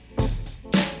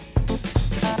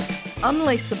I'm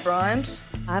Lisa Bryant.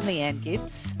 I'm Leanne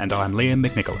Gibbs. And I'm Liam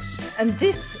McNicholas. And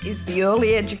this is the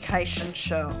Early Education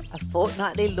Show. A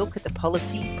fortnightly look at the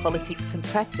policy, politics and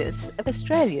practice of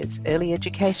Australia's early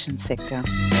education sector.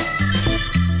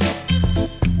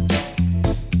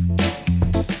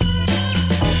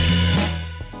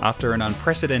 After an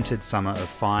unprecedented summer of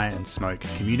fire and smoke,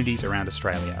 communities around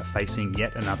Australia are facing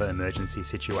yet another emergency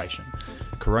situation.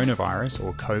 Coronavirus,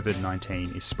 or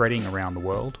COVID-19, is spreading around the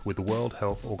world, with the World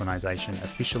Health Organization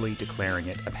officially declaring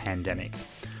it a pandemic.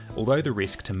 Although the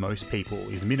risk to most people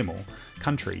is minimal,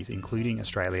 countries, including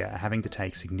Australia, are having to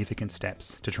take significant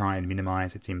steps to try and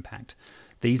minimise its impact.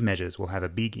 These measures will have a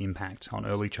big impact on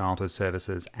early childhood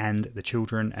services and the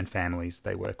children and families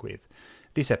they work with.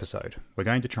 This episode, we're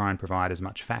going to try and provide as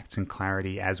much facts and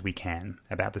clarity as we can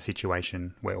about the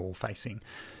situation we're all facing.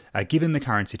 Given the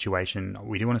current situation,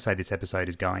 we do want to say this episode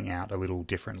is going out a little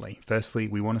differently. Firstly,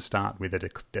 we want to start with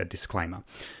a disclaimer.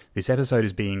 This episode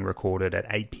is being recorded at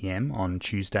 8 p.m. on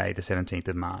Tuesday, the 17th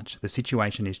of March. The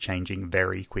situation is changing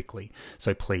very quickly,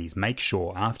 so please make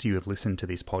sure after you have listened to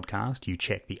this podcast, you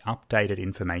check the updated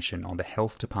information on the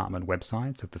Health Department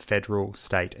websites of the federal,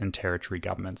 state and territory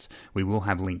governments. We will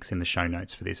have links in the show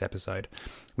notes for this episode.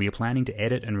 We are planning to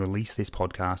edit and release this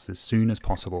podcast as soon as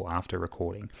possible after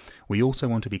recording. We also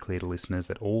want to be clear to listeners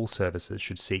that all services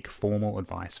should seek formal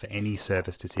advice for any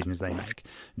service decisions they make.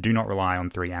 Do not rely on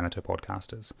 3 amateur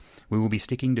podcasters. We will be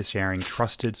sticking to sharing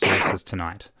trusted sources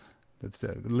tonight.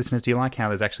 Listeners, do you like how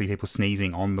there's actually people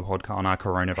sneezing on the podcast on our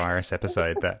coronavirus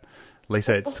episode? That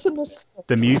Lisa, it's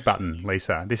the mute button.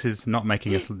 Lisa, this is not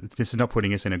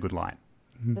putting us in a good light.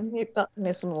 The mute button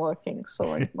isn't working.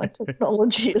 Sorry, my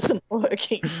technology isn't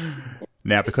working.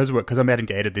 Now, because I'm about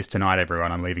to edit this tonight,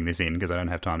 everyone, I'm leaving this in because I don't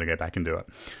have time to go back and do it.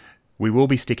 We will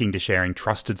be sticking to sharing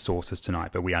trusted sources tonight,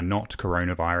 but we are not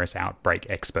coronavirus outbreak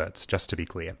experts, just to be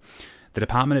clear. The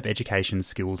Department of Education,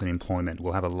 Skills and Employment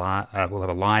will have a live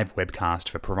webcast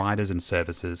for providers and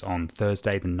services on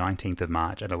Thursday, the 19th of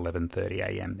March at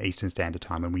 11:30am Eastern Standard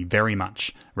Time, and we very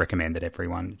much recommend that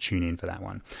everyone tune in for that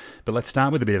one. But let's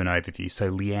start with a bit of an overview. So,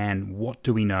 Leanne, what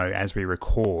do we know as we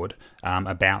record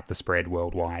about the spread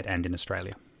worldwide and in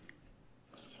Australia?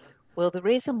 Well, the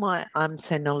reason why I'm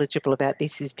so knowledgeable about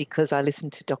this is because I listen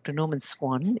to Dr. Norman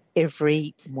Swan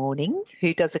every morning,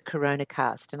 who does a Corona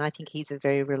cast, and I think he's a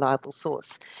very reliable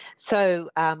source. So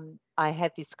I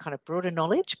have this kind of broader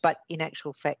knowledge, but in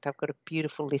actual fact, I've got a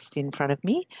beautiful list in front of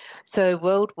me. So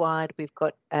worldwide, we've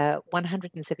got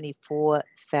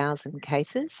 174,000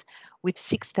 cases with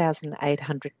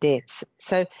 6,800 deaths.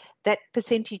 So that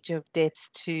percentage of deaths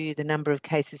to the number of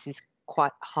cases is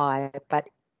quite high, but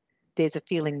there's a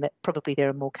feeling that probably there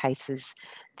are more cases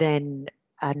than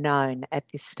are known at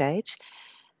this stage.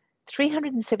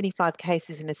 375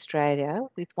 cases in Australia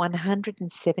with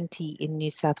 170 in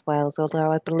New South Wales, although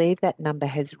I believe that number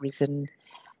has risen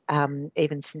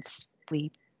even since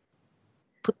we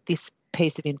put this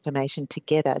piece of information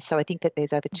together. So I think that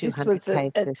there's over 200 cases. This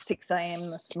was at 6 a.m.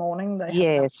 this morning. They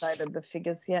yes. haven't updated the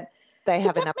figures yet. They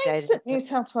haven't that updated means that New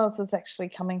South Wales is actually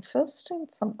coming first in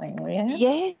something, Leanne.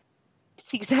 Yeah.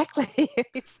 Exactly.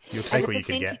 You'll take what you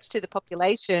can get. The percentage to the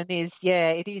population is,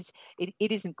 it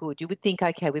isn't good. You would think,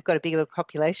 okay, we've got a bigger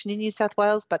population in New South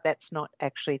Wales, but that's not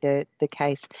actually the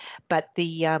case. But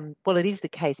it is the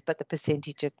case, but the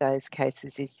percentage of those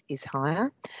cases is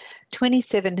higher.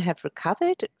 27 have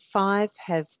recovered, 5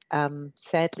 have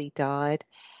sadly died,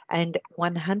 and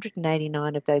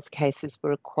 189 of those cases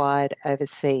were acquired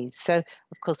overseas. So,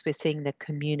 of course, we're seeing the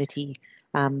community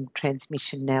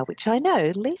transmission now, which I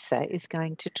know Lisa is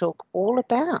going to talk all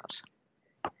about.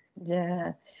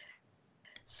 Yeah.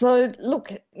 So,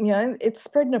 look, it's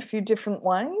spread in a few different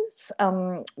ways,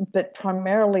 but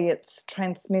primarily it's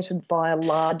transmitted via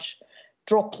large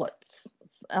droplets,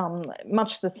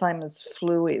 much the same as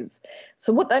flu is.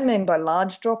 So what they mean by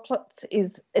large droplets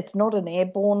is it's not an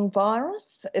airborne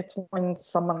virus. It's when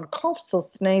someone coughs or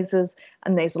sneezes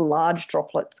and there's large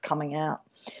droplets coming out.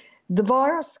 The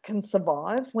virus can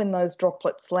survive when those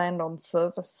droplets land on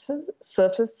surfaces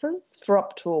for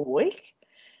up to a week.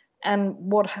 And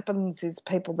what happens is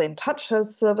people then touch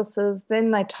those surfaces,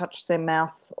 then they touch their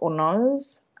mouth or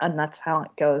nose, and that's how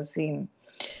it goes in.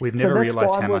 We've never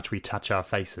realised how much we touch our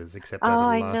faces, except over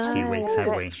the last few weeks,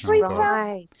 have we?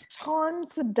 3,000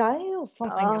 times a day or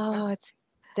something. Oh,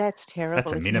 that's terrible.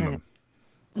 That's a minimum.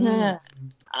 Yeah.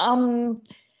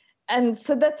 And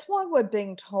so that's why we're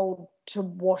being told to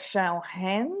wash our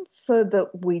hands so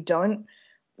that we don't,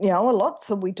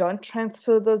 so we don't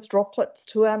transfer those droplets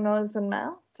to our nose and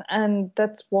mouth. And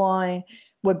that's why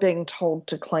we're being told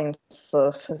to clean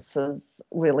surfaces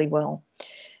really well.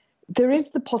 There is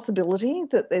the possibility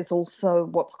that there's also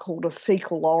what's called a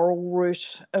fecal-oral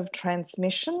route of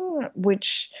transmission,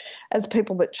 which, as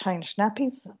people that change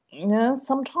nappies,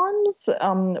 sometimes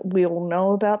we all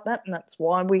know about that, and that's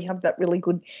why we have that really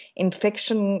good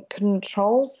infection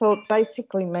control. So it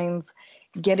basically means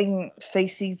getting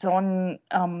feces on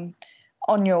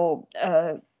your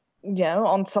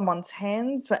on someone's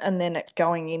hands and then it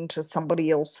going into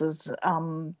somebody else's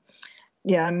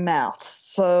mouth.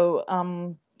 So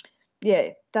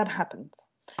that happens.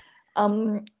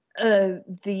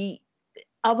 The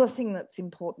other thing that's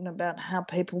important about how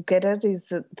people get it is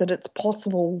that it's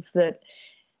possible that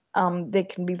there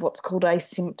can be what's called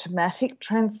asymptomatic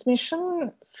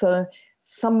transmission. So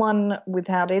someone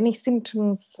without any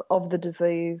symptoms of the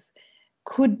disease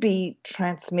could be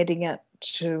transmitting it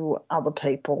to other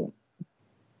people.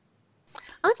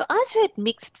 I've heard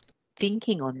mixed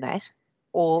thinking on that,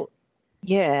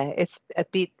 it's a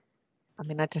bit. I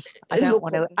mean, I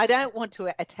don't want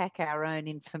to attack our own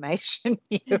information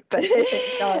here, but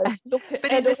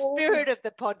but in the spirit of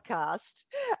the podcast,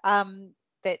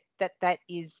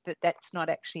 that's not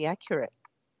actually accurate.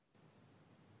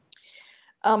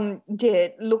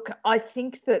 I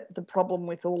think that the problem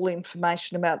with all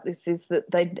information about this is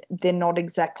that they're not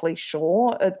exactly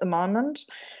sure at the moment,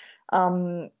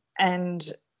 and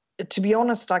to be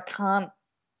honest, I can't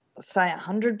say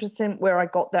 100% where I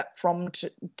got that from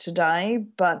today,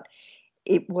 but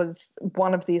it was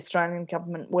one of the Australian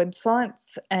government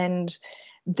websites, and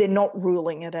they're not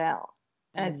ruling it out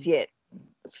as yet.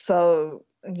 So,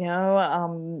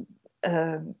 look,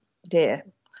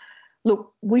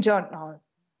 we don't know.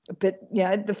 But,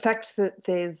 the fact that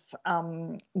there's,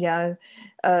 how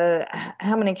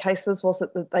many cases was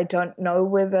it that they don't know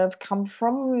where they've come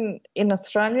from in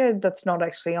Australia? That's not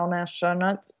actually on our show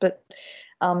notes, but,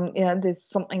 there's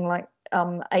something like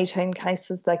 18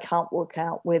 cases they can't work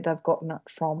out where they've gotten it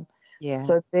from. Yeah.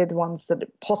 So they're the ones that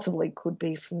it possibly could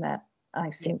be from that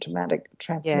asymptomatic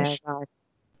transmission. Yeah, right.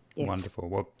 Yes. Wonderful.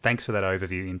 Well, thanks for that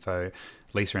overview info,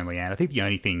 Lisa and Leanne. I think the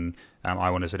only thing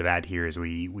I want to sort of add here is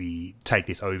we take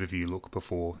this overview look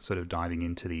before sort of diving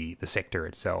into the sector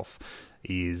itself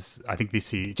is I think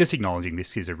this is just acknowledging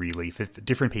this is a really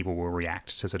different people will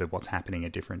react to sort of what's happening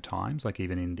at different times, like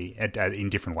even in in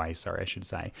different ways. Sorry, I should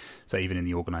say. So even in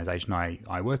the organisation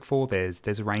I work for,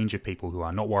 there's a range of people who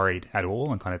are not worried at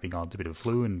all and kind of think, oh, it's a bit of a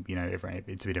flu and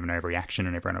it's a bit of an overreaction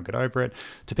and everyone will get over it.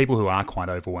 To people who are quite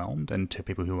overwhelmed and to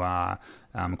people who are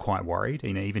quite worried.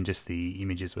 Even just the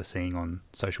images we're seeing on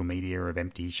social media of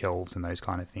empty shelves and those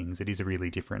kind of things. It is a really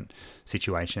different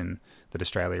situation that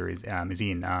Australia is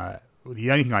in.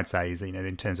 The only thing I'd say is,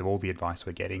 in terms of all the advice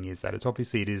we're getting, is that it's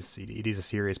obviously it is a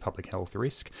serious public health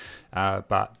risk,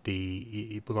 but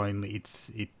only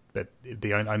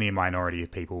a minority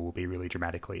of people will be really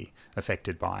dramatically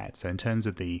affected by it. So in terms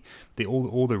of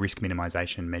all the risk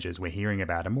minimisation measures we're hearing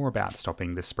about are more about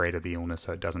stopping the spread of the illness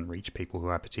so it doesn't reach people who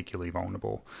are particularly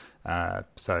vulnerable.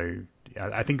 So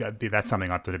I think that's something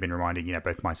I've sort of been reminding,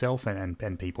 both myself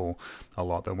and people a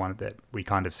lot. The one that we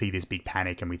kind of see this big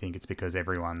panic and we think it's because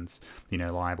everyone's,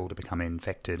 liable to become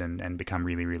infected and become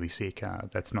really, really sick.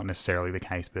 That's not necessarily the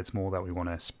case, but it's more that we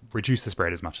want to reduce the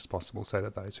spread as much as possible so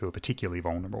that those who are particularly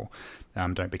vulnerable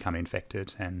don't become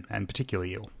infected and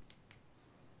particularly ill.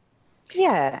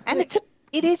 Yeah, and it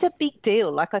is a big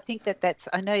deal. Like I think that's.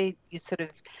 I know you sort of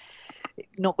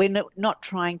we're not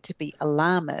trying to be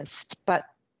alarmist, but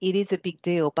it is a big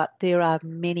deal, but there are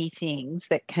many things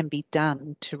that can be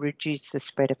done to reduce the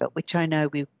spread of it, which I know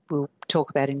we will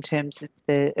talk about in terms of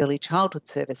the early childhood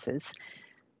services.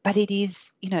 But it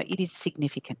is, it is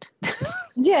significant.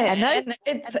 Yeah, and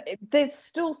there's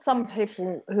still some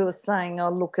people who are saying,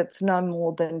 oh, look, it's no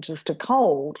more than just a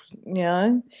cold,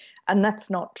 and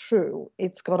that's not true.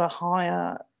 It's got a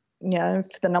higher,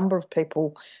 for the number of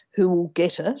people who will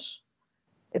get it,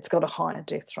 it's got a higher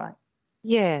death rate.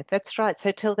 Yeah, that's right.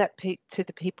 So tell that to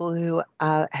the people who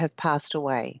have passed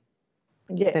away.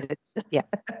 Yeah.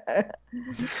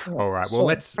 All right. Well,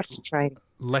 let's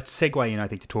segue in, I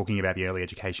think, to talking about the early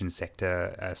education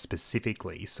sector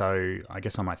specifically. So I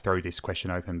guess I might throw this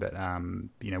question open, but,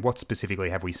 what specifically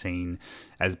have we seen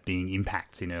as being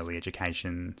impacts in early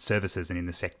education services and in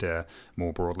the sector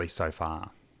more broadly so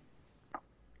far?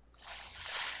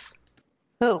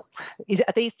 Oh, is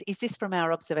this from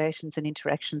our observations and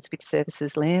interactions with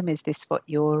services, Liam? Is this what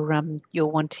you're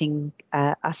wanting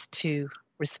us to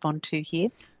respond to here?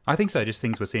 I think so. Just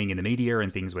things we're seeing in the media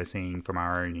and things we're seeing from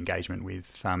our own engagement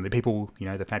with the people,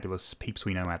 the fabulous peeps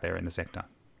we know out there in the sector.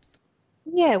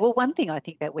 Yeah, well, one thing I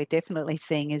think that we're definitely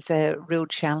seeing is a real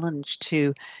challenge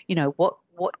to,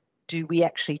 what do we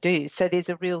actually do? So there's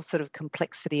a real sort of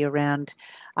complexity around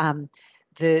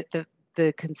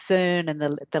the concern and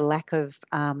the lack of,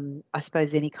 I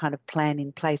suppose, any kind of plan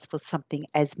in place for something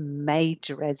as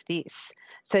major as this.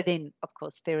 So then, of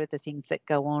course, there are the things that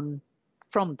go on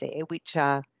from there, which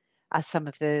are some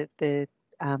of the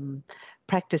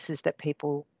practices that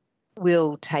people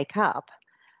will take up.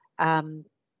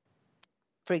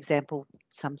 For example,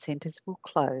 some centres will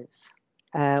close.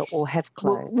 Or have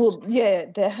closed? Well, yeah,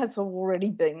 there has already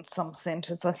been some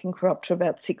centres. I think we're up to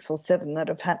about 6 or 7 that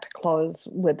have had to close,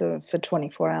 whether for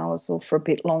 24 hours or for a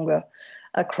bit longer,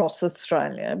 across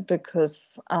Australia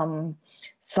because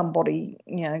somebody,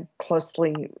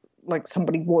 closely, like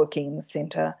somebody working in the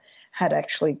centre had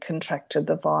actually contracted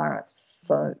the virus.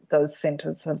 So those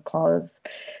centres have closed.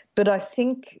 But I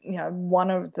think,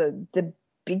 one of the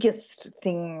biggest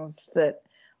things that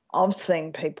I've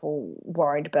seen people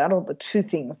worried about, or the 2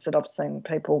 things that I've seen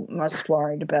people most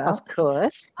worried about. Of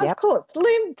course. Yep. Of course.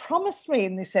 Liam promised me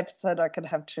in this episode I could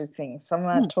have 2 things. So I'm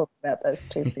going to talk about those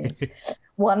 2 things.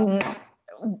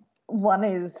 One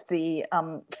is the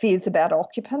fears about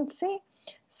occupancy.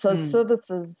 So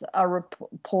services are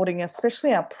reporting,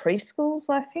 especially our preschools,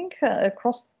 I think,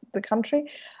 across the country,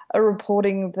 are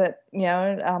reporting that,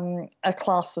 a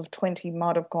class of 20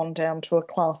 might have gone down to a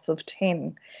class of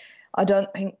 10. I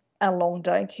don't think our long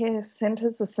daycare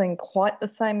centres are seeing quite the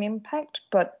same impact,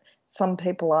 but some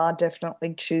people are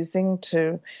definitely choosing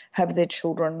to have their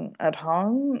children at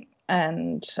home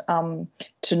and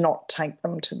to not take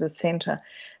them to the centre.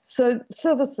 So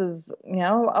services,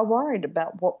 are worried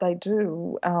about what they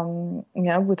do,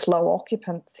 with low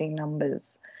occupancy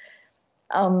numbers.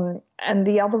 And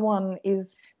the other one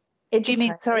is educators. Do you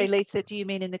mean, sorry, Lisa, do you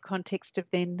mean in the context of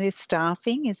then their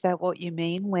staffing? Is that what you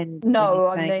mean when No, you're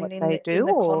I saying mean what in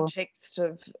the context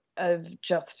of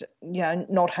just,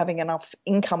 not having enough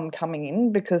income coming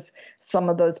in, because some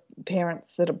of those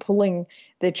parents that are pulling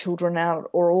their children out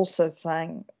are also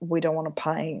saying, we don't want to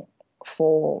pay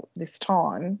for this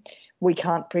time. We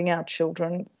can't bring our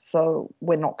children, so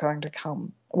we're not going to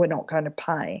come. We're not going to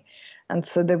pay. And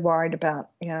so they're worried about,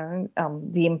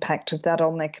 the impact of that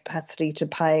on their capacity to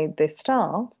pay their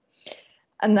staff.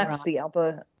 And that's the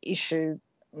other issue.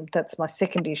 That's my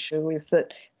second issue, is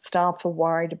that staff are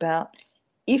worried about,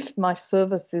 if my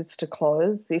service is to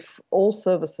close, if all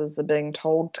services are being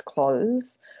told to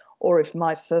close, or if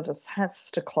my service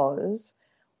has to close,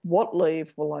 what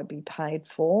leave will I be paid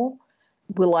for?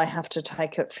 Will I have to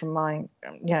take it from my,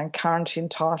 current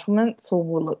entitlements, or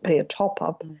will it be a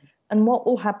top-up? And what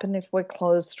will happen if we're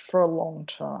closed for a long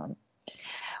term?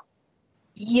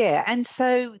 Yeah, and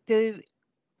so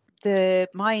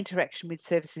my interaction with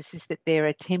services is that they're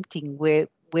attempting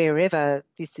wherever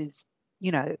this is,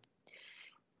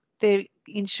 they're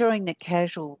ensuring that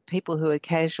people who are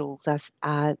casuals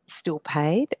are still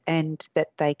paid, and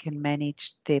that they can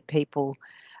manage their people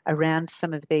around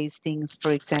some of these things.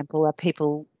 For example, are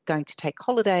people going to take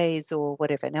holidays or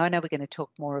whatever? Now, I know we're going to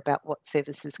talk more about what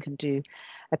services can do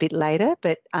a bit later,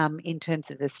 but in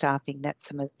terms of the staffing, that's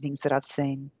some of the things that I've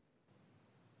seen.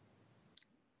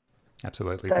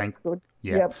 Absolutely. That's good.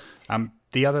 Yeah. Yep.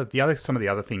 Some of the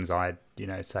other things I'd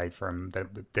say from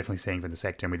that we're definitely seeing from the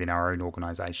sector and within our own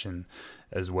organisation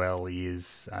as well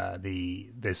is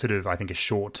there's sort of, I think, a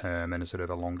short term and a sort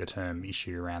of a longer term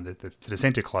issue around the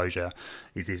centre closure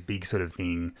is this big sort of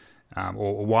thing,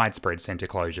 or widespread centre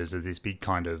closures is this big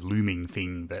kind of looming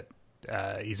thing that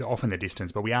is off in the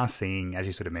distance. But we are seeing, as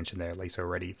you sort of mentioned there, Lisa,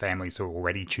 already families are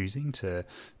already choosing to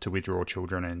withdraw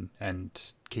children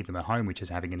and keep them at home, which is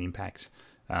having an impact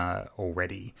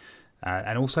already.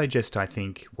 And also just, I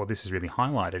think, what this has really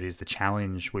highlighted is the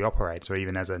challenge we operate. So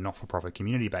even as a not-for-profit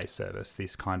community-based service,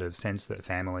 this kind of sense that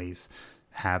families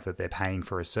have that they're paying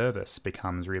for a service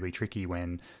becomes really tricky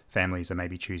when families are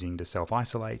maybe choosing to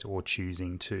self-isolate or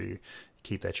choosing to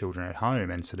keep their children at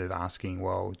home and sort of asking,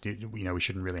 well, we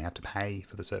shouldn't really have to pay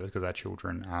for the service because our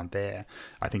children aren't there.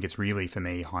 I think it's really, for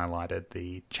me, highlighted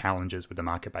the challenges with the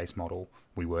market-based model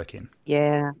we work in.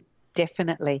 Yeah,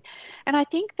 definitely. And I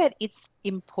think that it's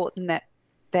important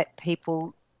that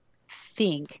people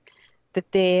think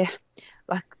that they're,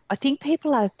 like, I think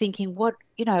people are thinking,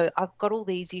 I've got all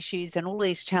these issues and all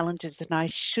these challenges and I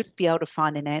should be able to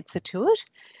find an answer to it.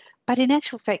 But in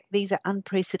actual fact, these are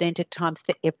unprecedented times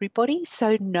for everybody,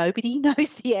 so nobody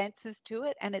knows the answers to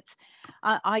it. And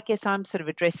I guess I'm sort of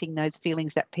addressing those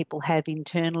feelings that people have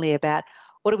internally about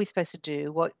what are we supposed to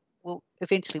do?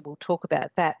 Eventually we'll talk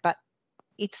about that. But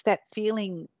it's that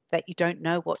feeling that you don't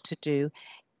know what to do.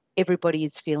 Everybody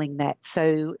is feeling that.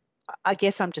 So I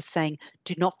guess I'm just saying,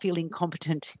 do not feel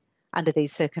incompetent under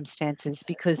these circumstances,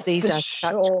 because these are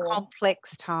such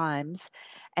complex times,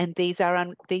 and these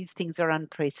things are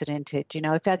unprecedented. You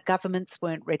know, if our governments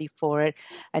weren't ready for it,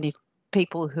 and if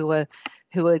people who are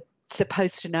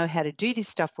supposed to know how to do this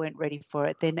stuff weren't ready for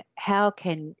it, then how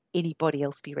can anybody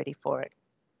else be ready for it?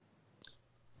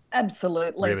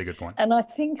 Absolutely. Really good point. And I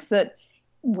think that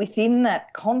within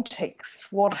that context,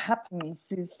 what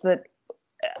happens is that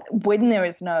when there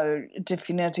is no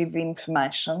definitive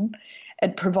information,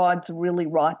 it provides a really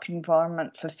ripe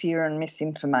environment for fear and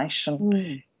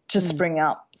misinformation to spring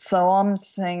up. So I'm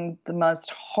seeing the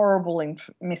most horrible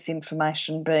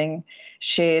misinformation being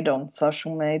shared on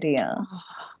social media. Oh,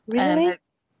 really?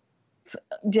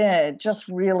 And just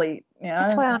really, you know.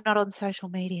 That's why I'm not on social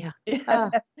media.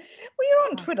 Well, you're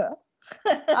on Twitter.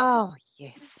 Oh,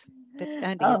 yes, but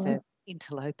only as an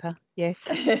interloper, yes.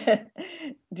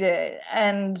 Yeah,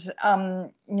 and,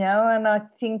 you know, and I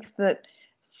think that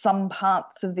some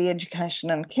parts of the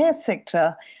education and care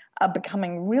sector are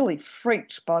becoming really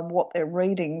freaked by what they're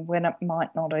reading when it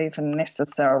might not even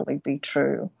necessarily be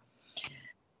true.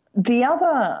 The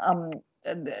other,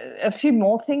 a few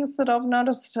more things that I've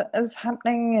noticed is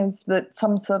happening is that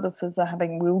some services are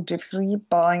having real difficulty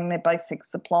buying their basic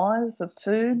supplies of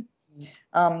food,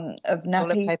 of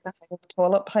nappies, of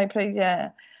toilet paper,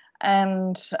 yeah.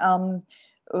 And,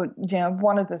 you know,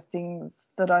 one of the things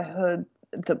that I heard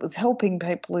that was helping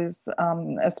people is,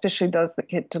 especially those that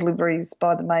get deliveries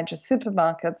by the major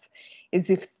supermarkets, is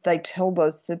if they tell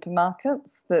those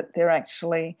supermarkets that they're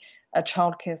actually a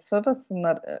childcare service and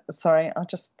that, sorry, I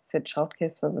just said childcare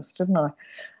service, didn't I?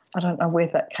 I don't know where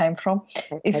that came from.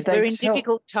 Okay. We're in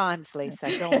difficult times,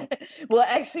 Lisa. Go on. Well,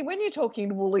 actually, when you're talking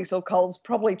to Woolies or Coles,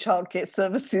 probably childcare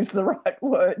service is the right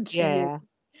word to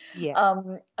use. Yeah.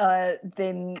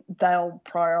 Then they'll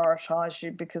prioritise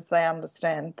you because they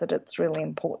understand that it's really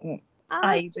important.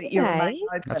 That you remain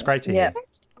open. That's great to hear.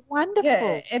 That's wonderful.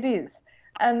 Yeah, it is.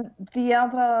 And the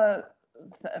other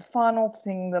final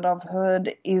thing that I've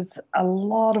heard is a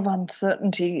lot of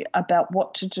uncertainty about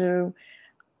what to do,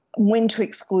 when to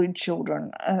exclude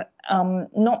children.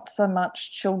 Not so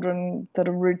much children that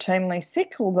are routinely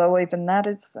sick, although even that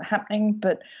is happening,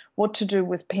 but what to do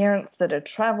with parents that are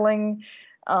travelling,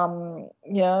 you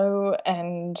know,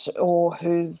 and or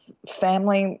whose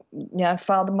family, you know,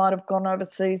 father might have gone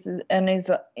overseas and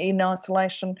is in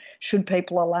isolation. Should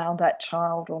people allow that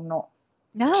child or not?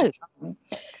 No.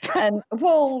 And,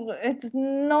 well, it's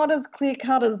not as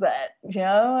clear-cut as that, you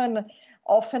know, and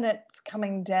often it's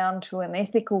coming down to an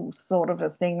ethical sort of a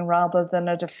thing rather than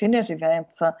a definitive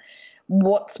answer.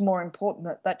 What's more important,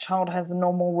 that that child has a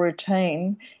normal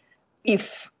routine?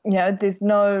 If, you know, there's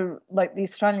no, like the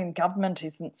Australian government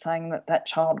isn't saying that that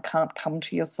child can't come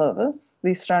to your service.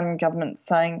 The Australian government's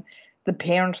saying the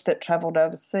parent that travelled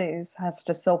overseas has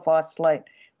to self-isolate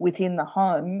within the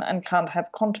home and can't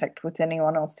have contact with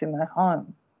anyone else in their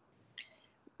home.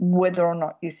 Whether or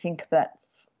not you think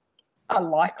that's a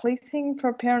likely thing for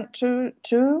a parent to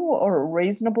do or a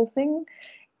reasonable thing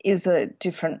is a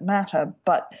different matter,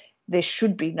 but there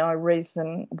should be no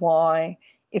reason why,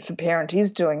 if a parent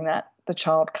is doing that, the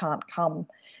child can't come.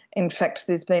 In fact,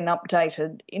 there's been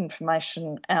updated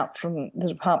information out from the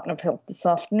Department of Health this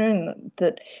afternoon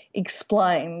that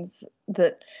explains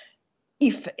that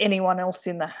if anyone else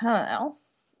in the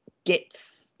house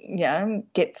gets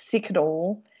sick at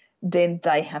all, then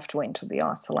they have to enter the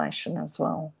isolation as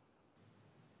well.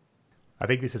 I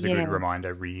think this is a good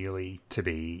reminder, really, to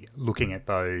be looking at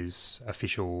those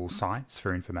official sites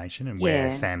for information and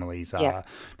where families are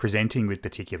presenting with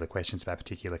particular questions about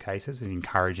particular cases and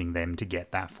encouraging them to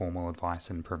get that formal advice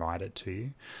and provide it to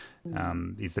you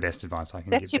is the best advice I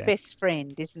can give. That's your best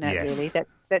friend, isn't it, really?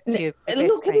 That's your best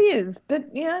Look, friend. it is.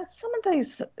 But, you know, some of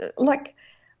these, like,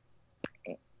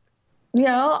 you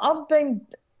know, I've been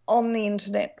on the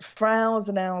internet for hours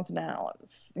and hours and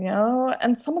hours, you know,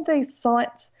 and some of these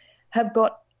sites have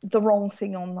got the wrong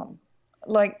thing on them.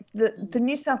 Like the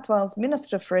New South Wales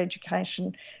Minister for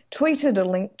Education tweeted a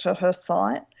link to her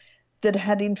site that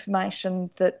had information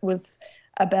that was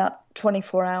about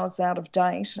 24 hours out of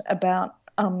date about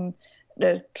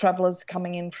the travellers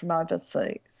coming in from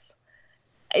overseas.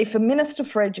 If a Minister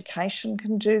for Education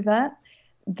can do that,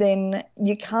 then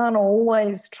you can't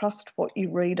always trust what you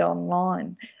read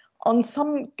online. On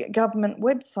some government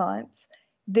websites,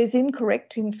 there's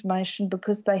incorrect information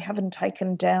because they haven't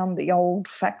taken down the old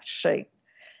fact sheet.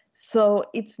 So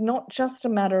it's not just a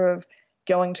matter of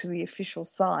going to the official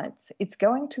sites. It's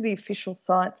going to the official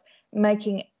sites,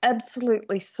 making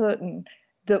absolutely certain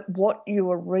that what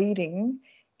you are reading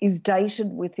is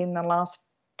dated within the last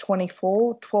 12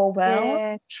 hours.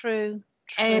 Yeah, true.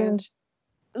 And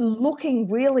looking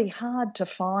really hard to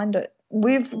find it.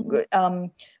 We've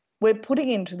we're putting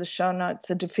into the show notes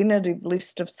a definitive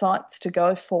list of sites to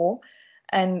go for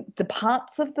and the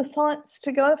parts of the sites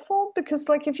to go for, because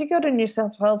like if you go to New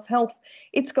South Wales Health,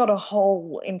 it's got a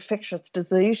whole infectious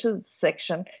diseases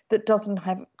section that doesn't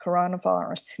have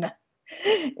coronavirus in it.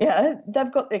 Yeah,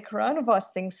 they've got their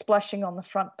coronavirus thing splashing on the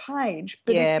front page,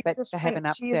 but if you but just they went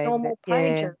haven't to your updated normal it. Yeah,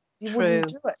 pages, you true. wouldn't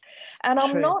do it. And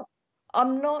True.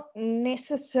 I'm not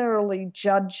necessarily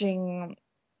judging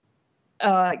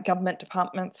government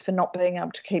departments for not being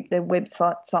able to keep their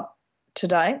websites up to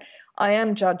date. I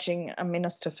am judging a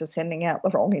minister for sending out the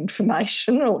wrong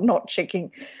information or not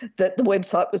checking that the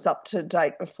website was up to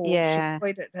date before she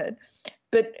tweeted it.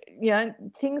 But,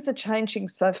 things are changing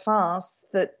so fast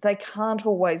that they can't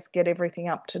always get everything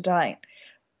up to date.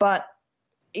 But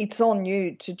it's on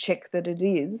you to check that it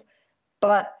is.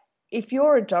 But if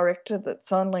you're a director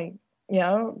that's only,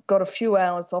 got a few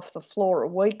hours off the floor a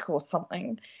week or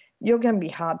something, you're going to be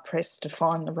hard-pressed to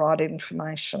find the right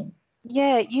information.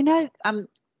 Yeah,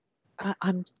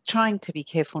 I'm trying to be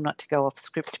careful not to go off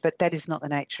script, but that is not the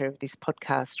nature of this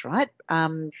podcast, right?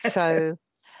 So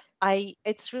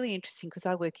it's really interesting because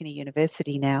I work in a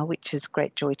university now, which is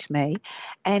great joy to me.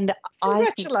 And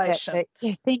congratulations. I think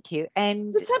yeah, thank you.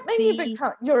 And does that mean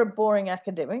you're a boring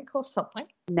academic or something?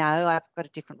 No, I've got a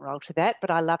different role to that, but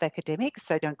I love academics,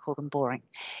 so don't call them boring.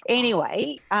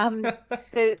 Anyway,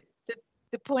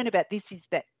 the point about this is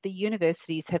that the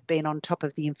universities have been on top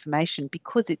of the information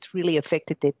because it's really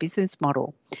affected their business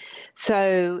model.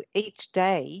 So each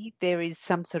day there is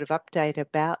some sort of update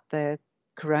about the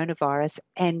coronavirus,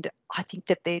 and I think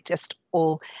that they're just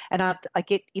all, and I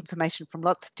get information from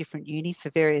lots of different unis for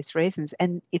various reasons,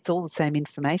 and it's all the same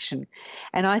information.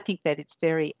 And I think that it's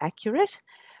very accurate,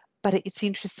 but it's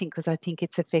interesting because I think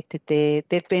it's affected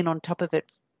they've been on top of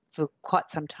it for quite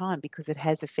some time because it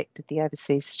has affected the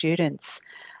overseas students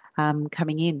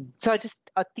coming in. So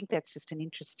I think that's just an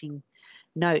interesting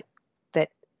note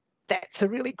that's a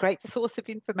really great source of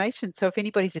information. So if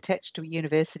anybody's attached to a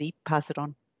university, pass it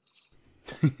on.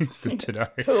 Good to know.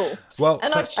 Cool. Well,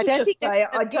 and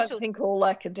I don't think all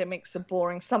academics are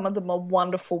boring. Some of them are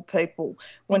wonderful people.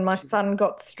 When my son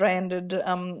got stranded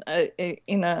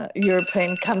in a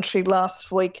European country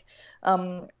last week,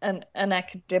 an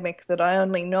academic that I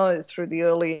only know through the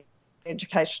early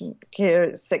education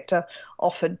care sector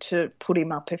offered to put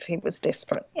him up if he was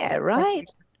desperate. Yeah, right.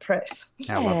 Press.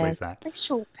 How lovely is that?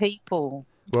 Special people.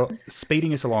 Well,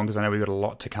 speeding us along, because I know we've got a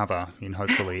lot to cover in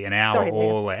hopefully an hour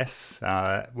or less.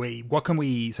 So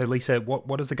Lisa,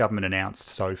 what has the government announced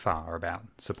so far about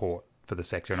support for the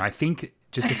sector? And I think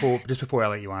just before I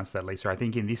let you answer that, Lisa, I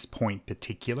think in this point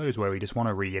particular is where we just want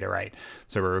to reiterate.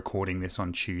 So we're recording this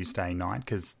on Tuesday night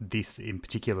because this in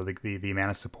particular, the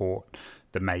amount of support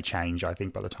that may change, I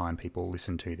think, by the time people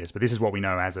listen to this. But this is what we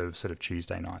know as of sort of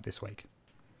Tuesday night this week.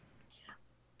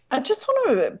 I just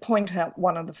want to point out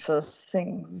one of the first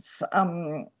things,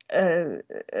 or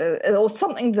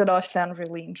something that I found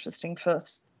really interesting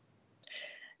first.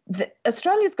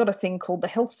 Australia's got a thing called the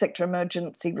Health Sector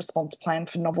Emergency Response Plan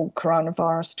for Novel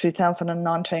Coronavirus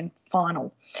 2019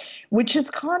 Final, which is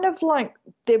kind of like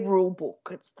their rule book.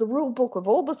 It's the rule book of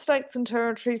all the states and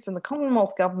territories and the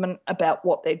Commonwealth Government about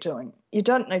what they're doing. You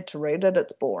don't need to read it,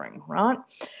 it's boring, right?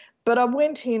 But I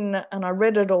went in and I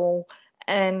read it all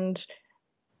and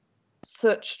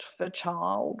searched for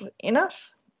child in it.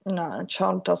 No,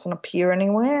 child doesn't appear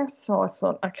anywhere. So I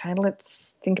thought, okay,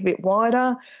 let's think a bit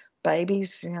wider.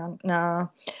 Babies, no.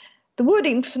 The word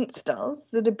infants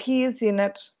does. It appears in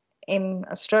it in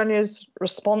Australia's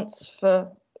response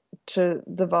to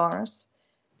the virus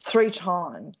 3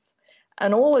 times.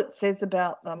 And all it says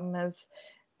about them is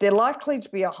they're likely to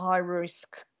be a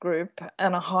high-risk group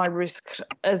and a high risk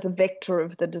as a vector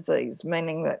of the disease,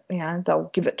 meaning that,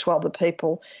 they'll give it to other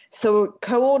people. So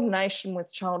coordination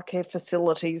with childcare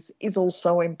facilities is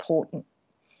also important.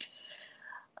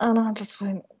 And I just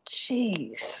went,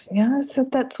 geez, so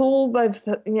that's all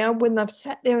when they've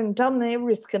sat there and done their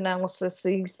risk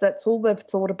analyses, that's all they've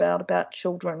thought about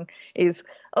children is,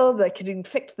 they could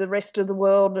infect the rest of the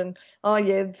world and,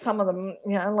 some of them,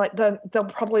 they'll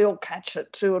probably all catch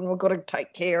it too and we've got to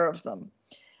take care of them.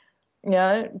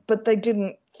 But they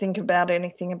didn't think about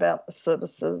anything about the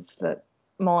services that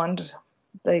mind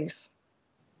these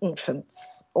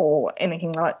infants or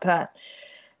anything like that.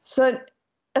 So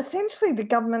essentially the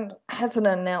government hasn't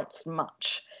announced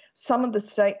much. Some of the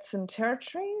states and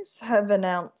territories have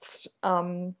announced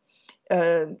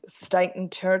state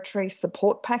and territory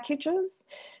support packages.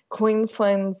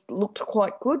 Queensland's looked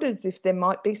quite good, as if there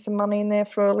might be some money in there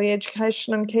for early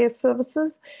education and care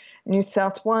services. New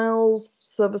South Wales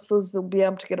services will be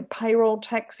able to get a payroll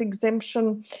tax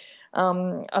exemption.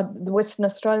 The Western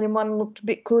Australian one looked a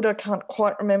bit good. I can't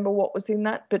quite remember what was in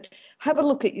that, but have a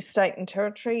look at your state and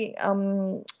territory.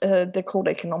 They're called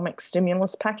economic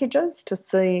stimulus packages to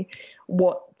see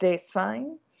what they're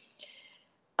saying.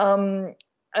 And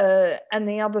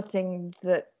the other thing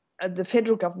that the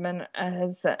federal government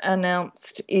has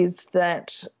announced is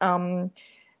that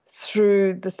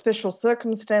through the Special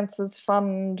Circumstances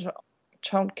Fund,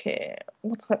 childcare,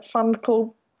 what's that fund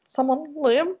called? Someone,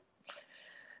 Liam?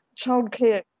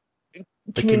 Childcare,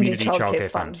 the Community Childcare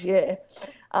Fund, yeah.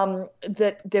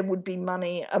 That there would be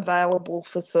money available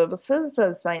for services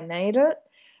as they need it.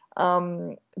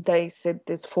 They said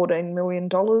there's $14 million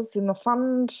in the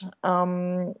fund.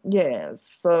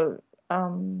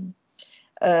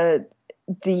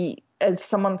 As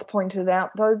someone's pointed out,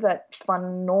 though, that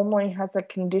fund normally has a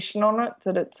condition on it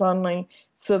that it's only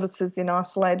services in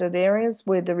isolated areas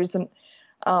where there isn't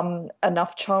enough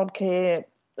enough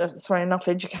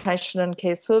education and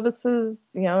care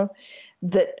services,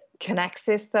 that can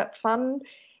access that fund.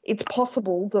 It's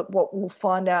possible that what we'll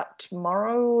find out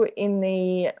tomorrow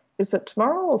is it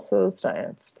tomorrow or Thursday?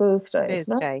 It's Thursday,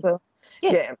 isn't it?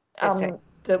 That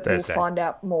we'll find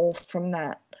out more from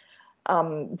that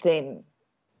then.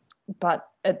 But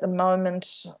at the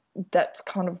moment, that's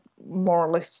kind of more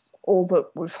or less all that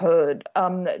we've heard.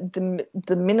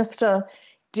 The minister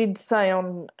did say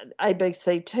on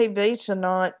ABC TV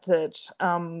tonight that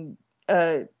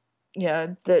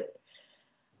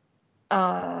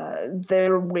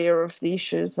they're aware of the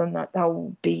issues and that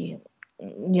they'll be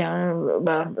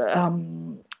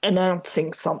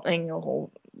announcing something or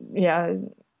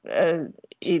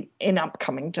in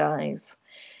upcoming days.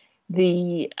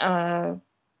 A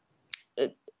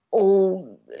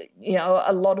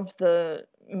lot of the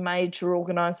major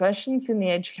organisations in the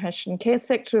education care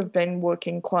sector have been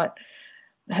meeting quite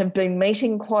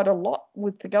a lot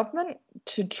with the government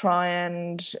to try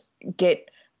and get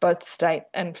both state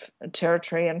and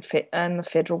territory and the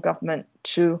federal government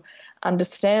to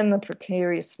understand the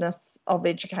precariousness of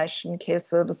education care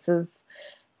services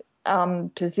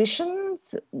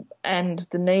positions and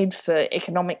the need for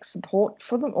economic support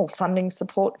for them or funding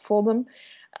support for them,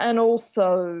 and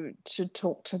also to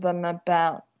talk to them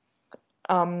about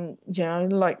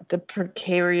like the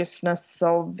precariousness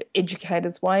of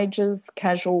educators' wages,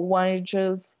 casual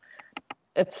wages,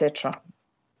 etc.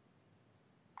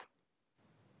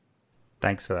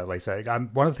 Thanks for that, Lisa.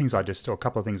 One of the things a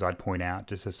couple of things I'd point out,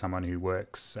 just as someone who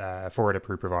works for an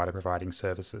approved provider providing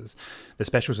services, the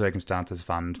Special Circumstances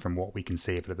Fund, from what we can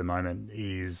see of it at the moment,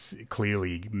 is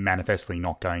clearly manifestly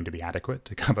not going to be adequate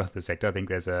to cover the sector. I think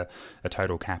there's a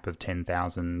total cap of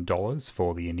 $10,000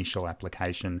 for the initial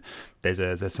application.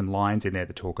 There's some lines in there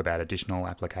that talk about additional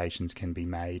applications can be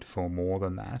made for more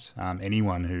than that.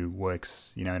 Anyone who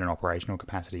works, in an operational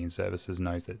capacity in services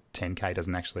knows that 10K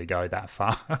doesn't actually go that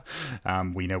far.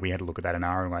 We know we had a look at that in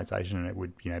our organisation, and it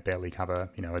would, barely cover,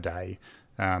 a day.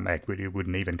 It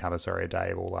wouldn't even cover, a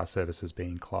day of all our services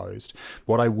being closed.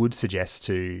 What I would suggest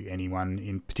to anyone,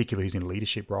 in particular who's in a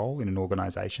leadership role in an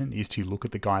organisation, is to look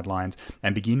at the guidelines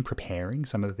and begin preparing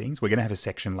some of the things. We're going to have a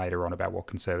section later on about what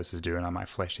can services do, and I might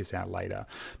flesh this out later.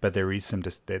 But there's some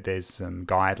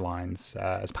guidelines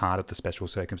as part of the Special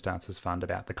Circumstances Fund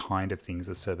about the kind of things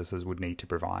that services would need to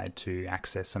provide to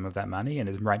access some of that money, and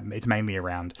it's mainly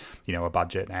around a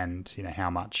budget and how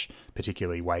much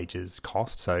particularly wages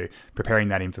cost. So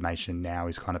preparing that information now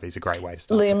is a great way to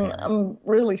start. Liam, preparing. I'm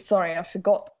really sorry, I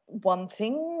forgot one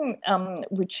thing,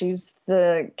 which is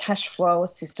the cash flow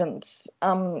assistance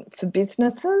for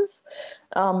businesses,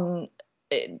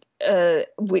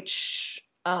 which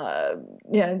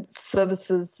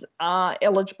services are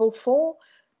eligible for.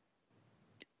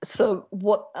 So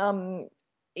what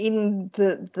in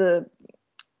the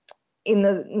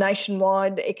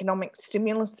nationwide economic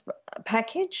stimulus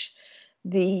package,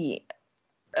 the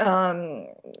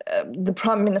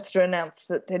Prime Minister announced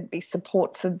that there'd be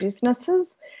support for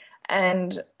businesses,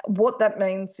 and what that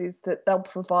means is that they'll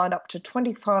provide up to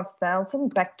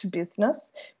 $25,000 back to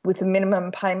business with a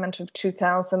minimum payment of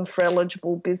 $2,000 for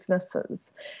eligible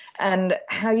businesses. And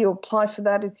how you apply for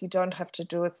that is you don't have to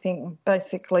do a thing.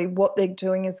 Basically, what they're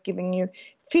doing is giving you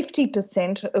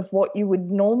 50% of what you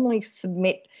would normally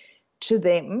submit to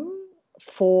them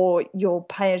for your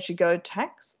pay-as-you-go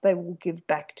tax. They will give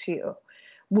back to you.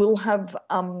 We'll have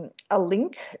a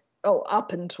link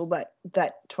up until that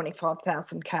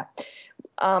 25,000 cap.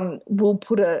 We'll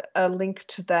put a link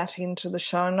to that into the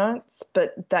show notes,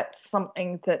 but that's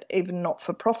something that even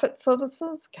not-for-profit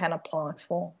services can apply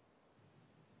for.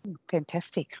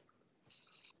 Fantastic.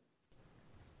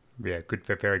 Yeah, good,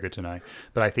 very good to know.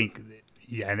 But I think,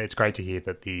 yeah, and it's great to hear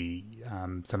that the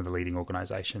some of the leading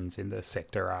organisations in the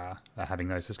sector are having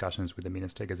those discussions with the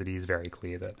minister, because it is very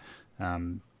clear that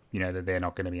that they're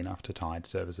not going to be enough to tide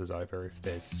services over if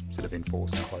there's sort of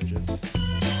enforced closures.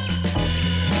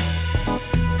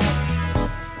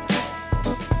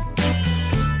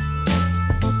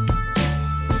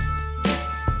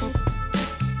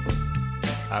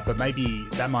 But maybe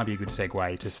that might be a good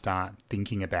segue to start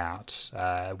thinking about,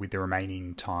 with the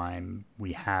remaining time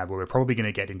we have, where we're probably going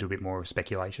to get into a bit more of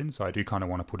speculation. So I do kind of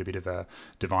want to put a bit of a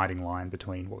dividing line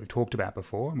between what we've talked about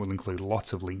before, and we'll include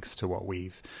lots of links to what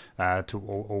we've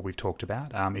all we've talked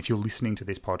about. If you're listening to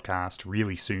this podcast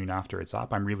really soon after it's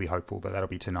up, I'm really hopeful that that'll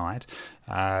be tonight.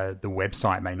 The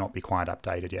website may not be quite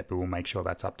updated yet, but we'll make sure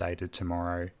that's updated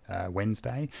tomorrow,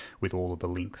 Wednesday, with all of the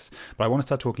links. But I want to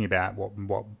start talking about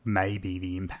what may be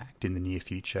the impact in the near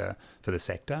future for the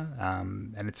sector,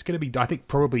 and it's going to be, I think,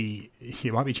 probably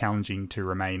it might be challenging to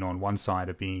remain on one side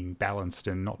of being balanced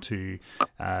and not too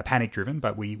panic driven,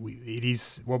 but it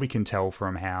is what we can tell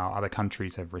from how other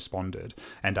countries have responded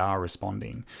and are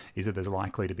responding is that there's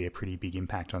likely to be a pretty big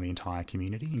impact on the entire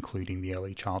community, including the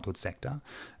early childhood sector.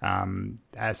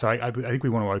 So I think we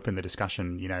want to open the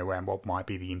discussion, around what might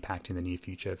be the impact in the near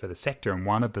future for the sector. And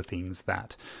one of the things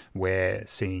that we're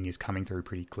seeing is coming through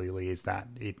pretty clearly is that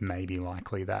it may be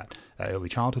likely that early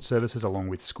childhood services, along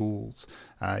with schools,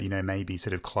 may be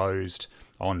sort of closed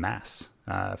en masse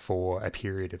for a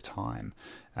period of time.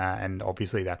 And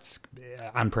obviously that's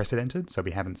unprecedented. So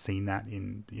we haven't seen that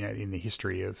in the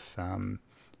history of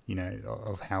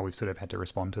of how we've sort of had to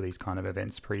respond to these kind of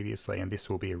events previously. And this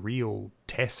will be a real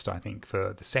test, I think,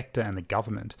 for the sector and the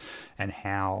government, and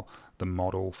how the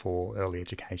model for early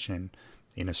education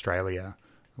in Australia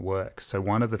works. So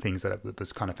one of the things that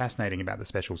was kind of fascinating about the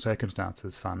Special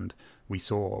Circumstances Fund we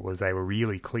saw was they were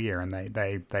really clear, and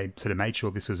they sort of made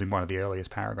sure, this was in one of the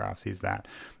earliest paragraphs, is that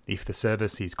if the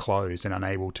service is closed and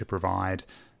unable to provide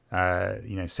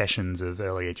sessions of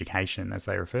early education, as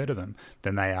they refer to them,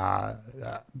 then they are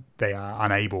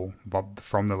unable,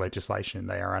 from the legislation,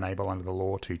 they are unable under the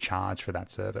law to charge for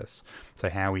that service. So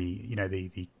how we,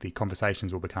 the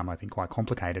conversations will become, I think, quite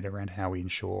complicated around how we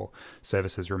ensure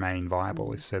services remain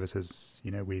viable. If services,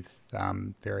 with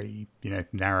very,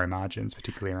 narrow margins,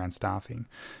 particularly around staffing,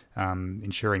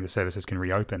 ensuring the services can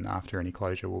reopen after any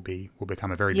closure will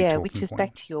become a very big talking point. Yeah, which is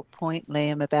back to your point,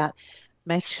 Liam, about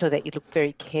make sure that you look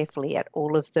very carefully at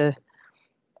all of the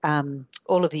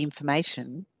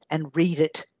information and read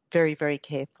it very, very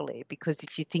carefully, because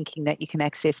if you're thinking that you can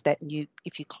access that and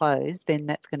if you close, then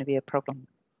that's going to be a problem.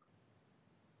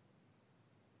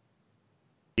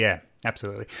 Yeah,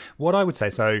 absolutely. What I would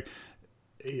say, so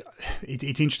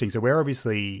it's interesting. So we're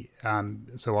obviously,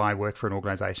 so I work for an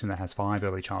organisation that has 5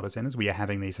 early childhood centres. We are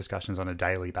having these discussions on a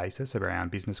daily basis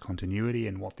around business continuity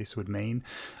and what this would mean.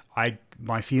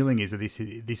 My feeling is that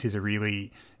this is a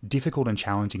really difficult and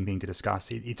challenging thing to discuss.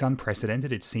 It's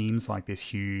unprecedented. It seems like this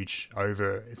huge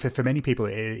for many people,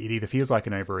 it either feels like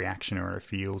an overreaction or it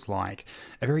feels like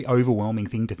a very overwhelming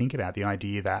thing to think about. The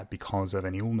idea that because of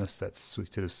an illness that's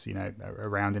sort of,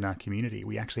 around in our community,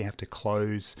 we actually have to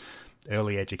close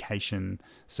early education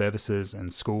services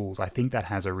and schools. I think that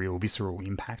has a real visceral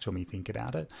impact when we think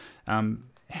about it.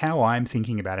 How I'm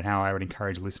thinking about it, how I would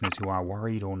encourage listeners who are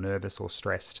worried or nervous or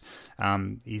stressed,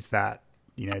 is that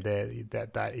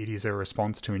that it is a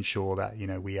response to ensure that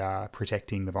we are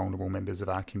protecting the vulnerable members of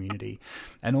our community,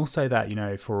 and also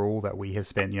that for all that we have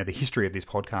spent, the history of this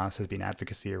podcast has been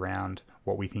advocacy around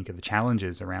what we think are the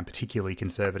challenges around particularly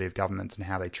conservative governments and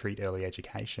how they treat early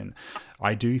education.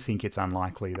 I do think it's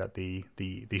unlikely that the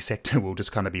sector will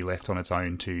just kind of be left on its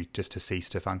own to cease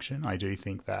to function. I do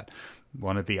think that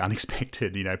one of the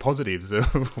unexpected, positives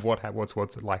of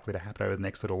what's likely to happen over the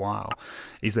next little while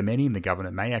is that many in the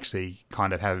government may actually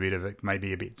kind of have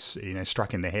maybe a bit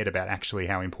struck in the head about actually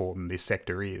how important this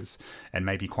sector is, and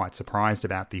maybe quite surprised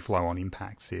about the flow-on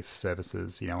impacts if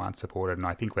services, aren't supported. And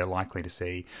I think we're likely to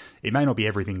see, it may not be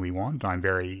everything we want.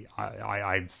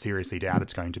 I seriously doubt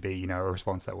it's going to be, a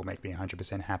response that will make me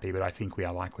 100% happy, but I think we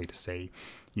are likely to see,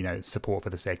 support for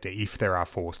the sector if there are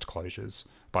forced closures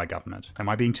by government. Am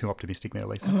I being too optimistic there,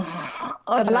 Lisa?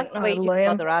 I don't like the know, way you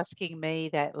Liam. bother asking me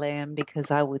that, Liam, because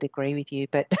I would agree with you,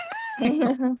 but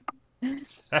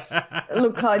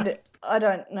Look, I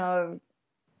don't know.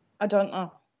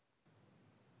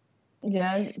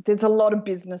 There's a lot of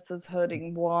businesses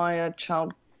hurting. Why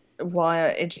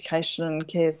are education and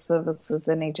care services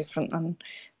any different than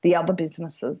the other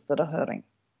businesses that are hurting?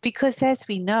 Because as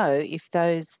we know, if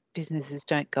those businesses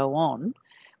don't go on,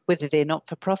 whether they're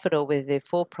not-for-profit or whether they're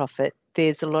for-profit,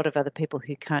 there's a lot of other people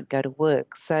who can't go to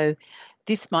work. So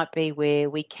this might be where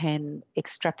we can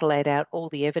extrapolate out all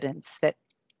the evidence that,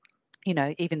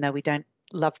 even though we don't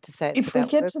love to say it's if we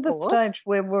about get to the workforce. stage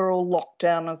where we're all locked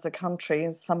down as a country,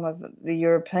 as some of the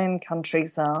European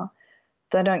countries are,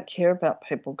 they don't care about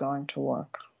people going to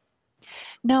work.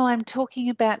 No, I'm talking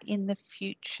about in the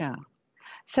future.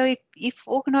 So if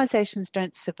organisations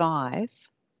don't survive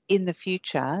in the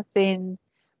future, then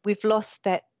we've lost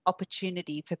that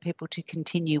opportunity for people to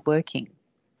continue working.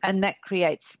 And that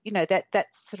creates,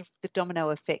 that's sort of the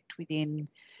domino effect within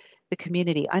the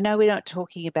community. I know we're not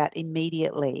talking about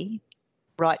immediately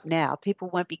right now.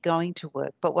 People won't be going to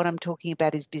work, but what I'm talking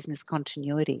about is business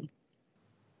continuity.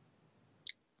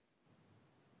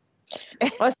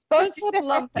 I suppose I'd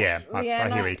love that. Yeah, I hear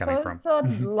where you're coming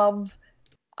from.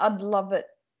 I'd love it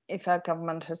if our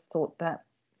government has thought that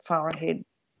far ahead.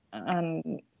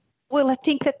 Well, I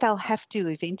think that they'll have to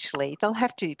eventually. They'll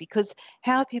have to, because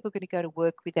how are people going to go to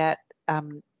work without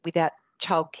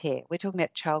childcare? We're talking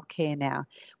about childcare now,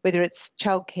 whether it's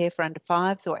childcare for under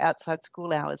fives or outside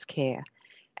school hours care,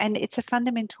 and it's a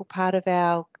fundamental part of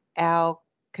our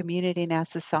community and our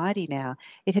society now.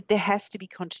 There has to be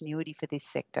continuity for this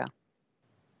sector.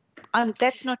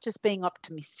 That's not just being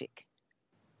optimistic.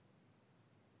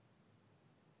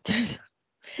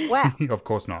 Wow. Of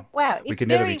course not. Wow. It's we can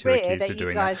never very be too rare accused that of you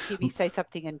doing guys that. hear me say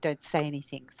something and don't say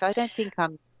anything. So I don't think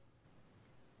I'm.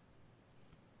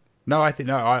 No,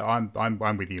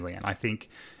 I'm with you, Leanne. I think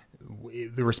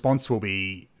the response will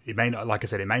be, it may not, like I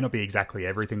said, it may not be exactly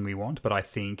everything we want, but I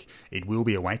think it will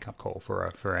be a wake-up call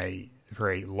for a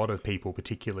lot of people,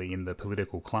 particularly in the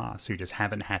political class, who just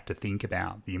haven't had to think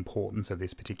about the importance of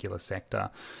this particular sector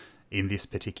in this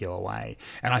particular way.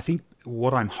 And I think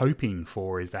what I'm hoping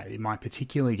for is that it might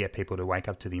particularly get people to wake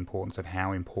up to the importance of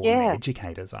how important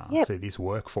educators are to this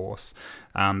workforce.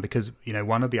 Because,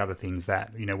 one of the other things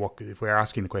that, if we're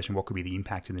asking the question, what could be the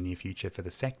impact in the near future for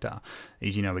the sector,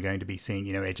 is, we're going to be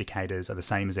seeing, educators are the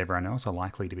same as everyone else, are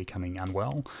likely to be becoming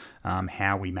unwell.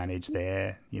 How we manage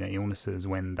their, illnesses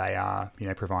when they are,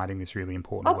 providing this really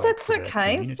important work. That's for the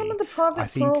okay. community. Some of the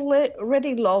privates are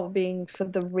already lobbying for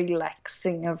the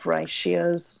relaxing of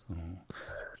ratios.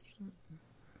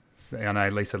 I know,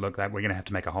 Lisa, look, that we're going to have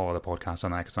to make a whole other podcast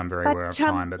on that because I'm very aware of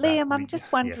time. But Liam, I'm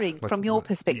just wondering from your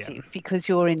perspective, because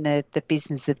you're in the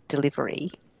business of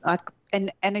delivery, I'm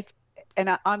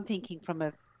thinking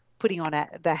from putting on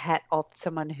the hat of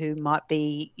someone who might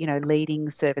be, leading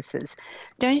services.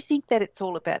 Don't you think that it's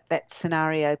all about that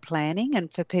scenario planning and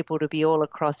for people to be all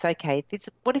across, okay,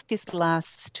 what if this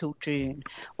lasts till June?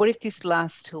 What if this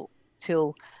lasts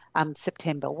till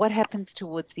September? What happens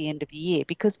towards the end of the year?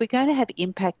 Because we're going to have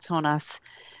impacts on us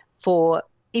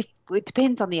it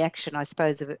depends on the action, I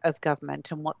suppose, of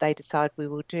government and what they decide we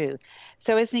will do.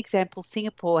 So as an example,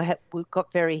 Singapore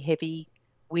got very heavy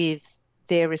with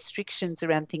their restrictions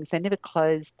around things. They never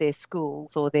closed their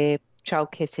schools or their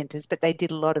childcare centres, but they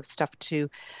did a lot of stuff to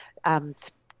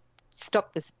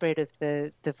stop the spread of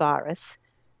the virus.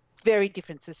 Very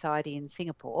different society in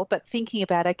Singapore, but thinking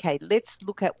about, okay, let's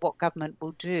look at what government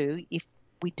will do if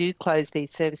we do close these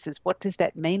services. What does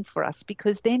that mean for us?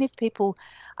 Because then if people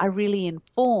are really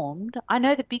informed, I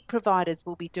know the big providers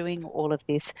will be doing all of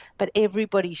this, but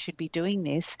everybody should be doing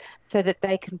this so that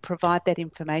they can provide that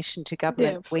information to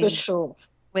government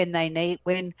when they need,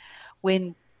 when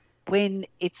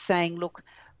it's saying, look,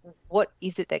 what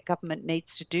is it that government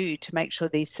needs to do to make sure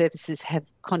these services have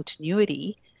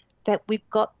continuity, that we've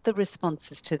got the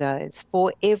responses to those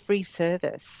for every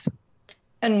service.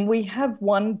 And we have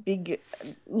one big,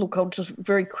 look, I'll just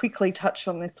very quickly touch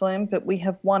on this, Liam, but we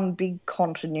have one big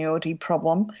continuity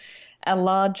problem. Our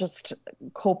largest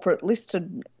corporate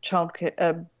listed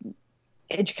childcare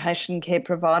education care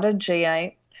provider,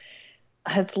 G8,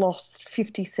 has lost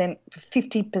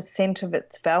 50% of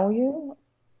its value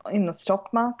in the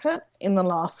stock market in the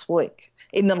last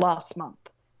month.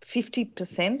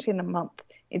 50% in a month.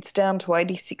 It's down to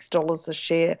 $86 a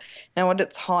share. Now, at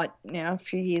its height, a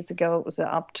few years ago, it was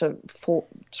up to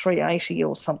 $3.80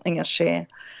 or something a share.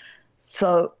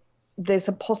 So there's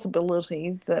a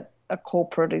possibility that a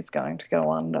corporate is going to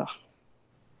go under.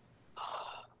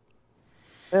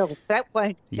 Well, that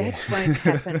won't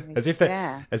happen. as if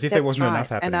there wasn't enough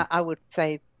happening. And I would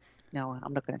say, no,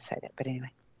 I'm not going to say that, but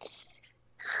anyway.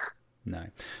 No,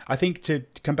 I think to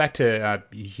come back to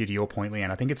your point, Leanne,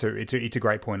 I think it's a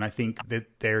great point. I think that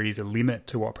there is a limit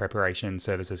to what preparation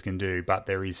services can do, but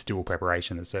there is still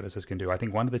preparation that services can do. I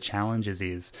think one of the challenges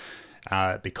is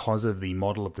because of the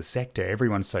model of the sector,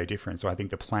 everyone's so different. So I think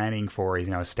the planning for a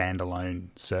standalone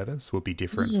service will be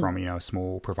different from a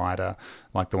small provider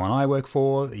like the one I work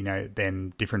for.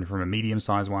 Then different from a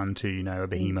medium-sized one to a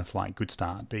behemoth like Good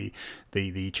Start.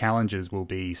 The challenges will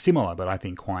be similar, but I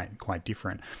think quite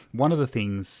different. One of the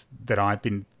things that I've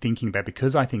been thinking about,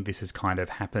 because I think this has kind of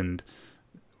happened.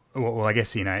 Well, I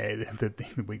guess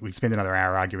we spend another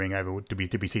hour arguing over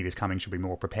did we see this coming? Should we be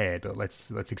more prepared? But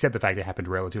let's accept the fact it happened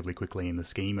relatively quickly in the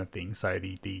scheme of things. So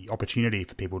the opportunity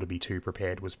for people to be too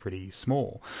prepared was pretty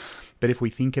small. But if we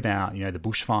think about the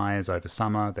bushfires over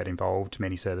summer that involved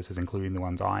many services, including the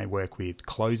ones I work with,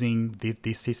 closing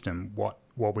this system, what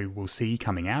we will see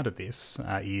coming out of this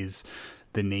is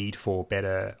the need for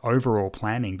better overall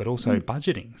planning, but also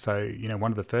budgeting. So,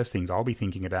 one of the first things I'll be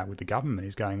thinking about with the government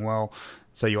is going, well,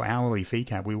 so your hourly fee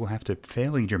cap, we will have to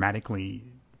fairly dramatically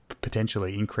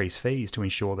potentially increase fees to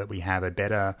ensure that we have a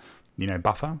better,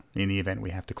 buffer in the event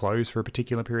we have to close for a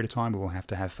particular period of time. We will have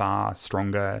to have far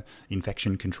stronger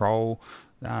infection control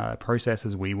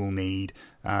processes. We will need,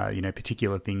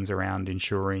 particular things around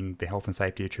ensuring the health and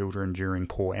safety of children during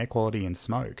poor air quality and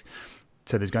smoke.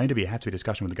 So there's going to have to be a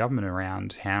discussion with the government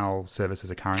around how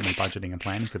services are currently budgeting and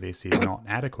planning for this is not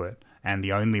adequate. And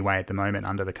the only way at the moment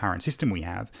under the current system we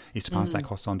have is to pass that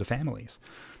cost on to families.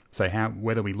 So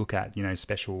whether we look at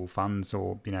special funds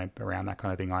or around that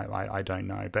kind of thing, I don't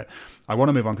know. But I want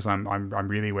to move on because I'm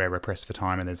really aware we're pressed for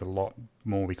time and there's a lot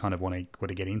more we kind of want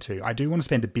to get into. I do want to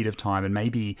spend a bit of time, and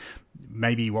maybe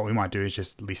what we might do is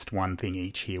just list one thing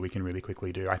each here we can really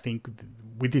quickly do. I think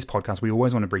with this podcast, we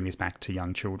always want to bring this back to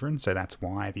young children. So that's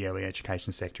why the early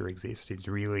education sector exists. It's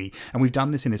really, and we've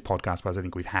done this in this podcast because I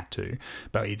think we've had to,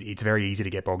 but it's very easy to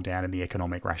get bogged down in the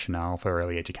economic rationale for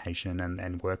early education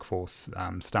and workforce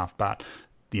stuff. But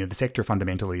the sector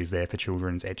fundamentally is there for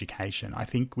children's education. I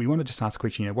think we want to just ask a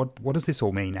question, what does this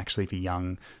all mean actually for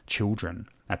young children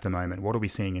at the moment? What are we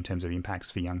seeing in terms of impacts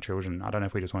for young children? I don't know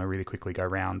if we just want to really quickly go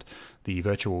around the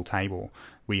virtual table.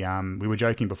 We were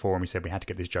joking before and we said we had to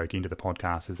get this joke into the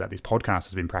podcast, is that this podcast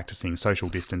has been practicing social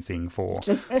distancing for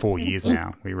 4 years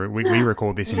now. We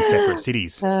record this in separate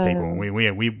cities, people.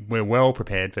 We're well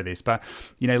prepared for this. But,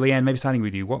 Leanne, maybe starting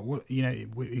with you, what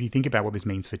if you think about what this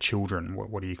means for children, what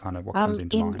comes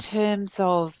into mind? In terms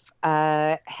of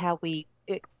how we...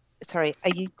 Sorry, are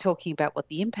you talking about what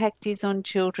the impact is on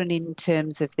children in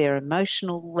terms of their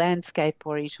emotional landscape,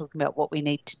 or are you talking about what we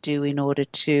need to do in order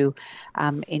to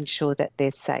ensure that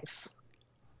they're safe?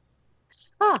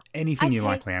 Anything you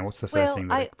like, Leanne. What's the first thing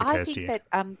that occurs to you? I think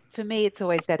that for me, it's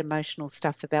always that emotional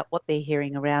stuff about what they're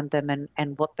hearing around them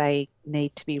and what they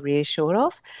need to be reassured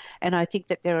of. And I think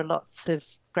that there are lots of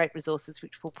great resources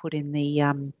which we'll put in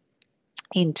the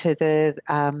into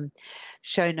the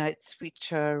show notes,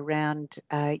 which are around,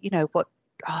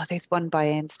 there's one by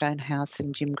Anne Stonehouse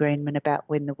and Jim Greenman about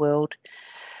when the world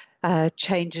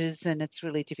changes and it's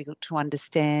really difficult to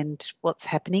understand what's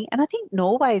happening. And I think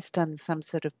Norway's done some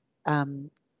sort of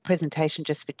presentation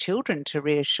just for children to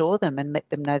reassure them and let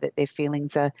them know that their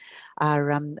feelings are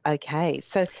okay.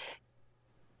 So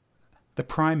the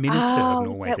Prime Minister of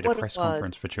Norway did a press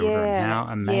conference for children. Yeah,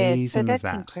 how amazing is that? So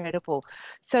that's incredible.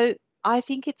 So I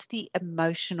think it's the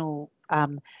emotional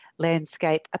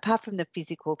landscape, apart from the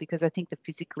physical, because I think the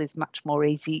physical is much more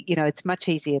easy. It's much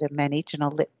easier to manage, and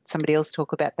I'll let somebody else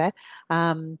talk about that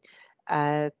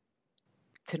to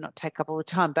not take up all the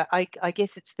time. But I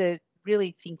guess it's the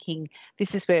really thinking,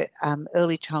 this is where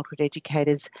early childhood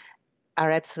educators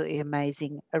are absolutely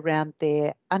amazing around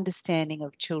their understanding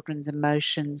of children's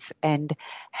emotions and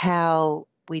how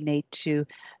we need to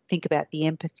think about the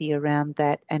empathy around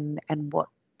that and what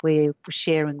we're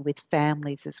sharing with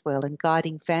families as well, and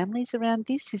guiding families around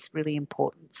this is really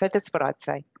important. So that's what I'd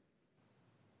say.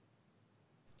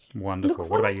 Wonderful.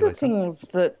 Look, what about you, Lisa? One of the things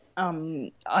that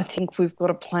I think we've got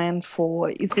a plan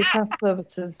for is if our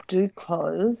services do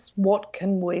close, what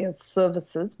can we as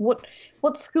services, what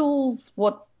skills,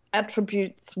 what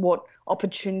attributes, what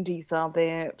opportunities are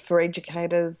there for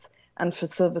educators and for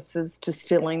services to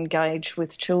still engage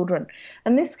with children?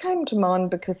 And this came to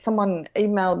mind because someone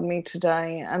emailed me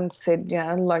today and said,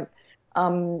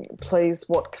 please,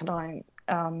 what can I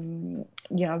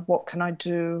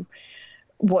do?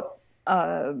 What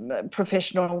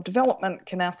professional development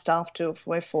can our staff do if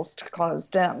we're forced to close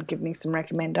down? Give me some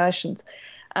recommendations.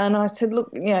 And I said,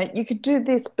 look, you could do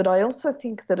this, but I also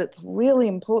think that it's really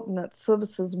important that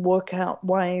services work out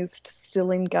ways to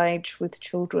still engage with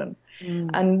children.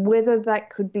 And whether that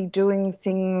could be doing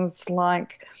things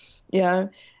like,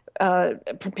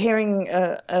 preparing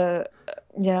a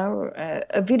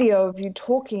video of you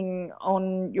talking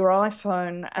on your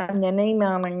iPhone and then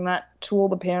emailing that to all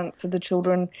the parents of the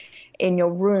children in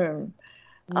your room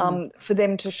for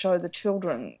them to show the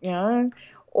children,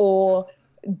 or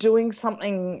doing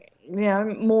something,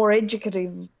 more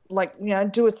educative, like,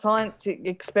 do a science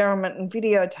experiment and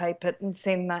videotape it and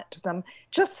send that to them,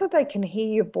 just so they can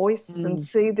hear your voice and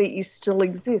see that you still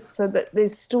exist, so that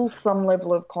there's still some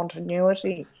level of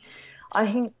continuity. I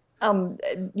think,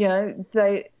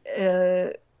 that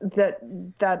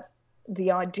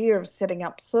the idea of setting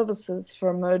up services for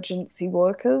emergency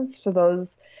workers,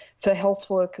 for health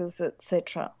workers,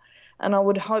 etc. And I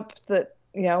would hope that,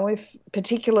 if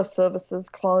particular services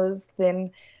close,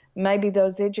 then maybe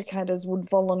those educators would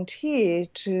volunteer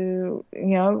to,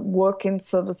 work in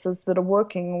services that are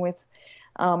working with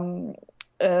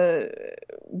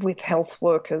health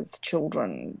workers'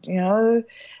 children.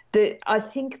 I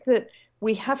think that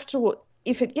we have to,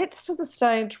 if it gets to the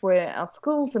stage where our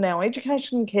schools and our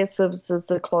education and care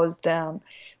services are closed down,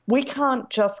 we can't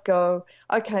just go,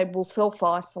 okay, we'll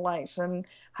self-isolate and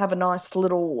have a nice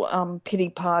little pity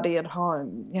party at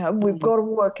home. We've got to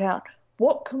work out,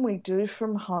 what can we do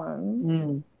from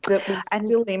home that will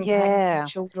still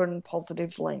impact children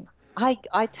positively?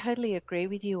 I totally agree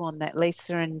with you on that,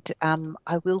 Lisa, and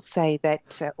I will say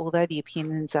that although the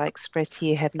opinions I express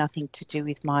here have nothing to do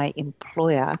with my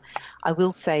employer, I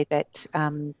will say that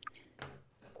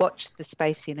watch the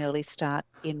space in Early Start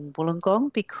in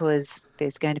Wollongong, because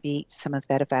there's going to be some of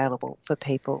that available for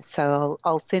people. So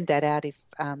I'll send that out if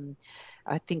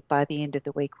I think by the end of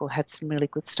the week we'll have some really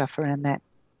good stuff around that.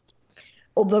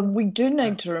 Although we do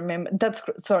need to remember, that's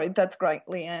great,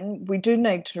 Leanne. We do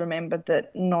need to remember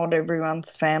that not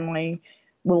everyone's family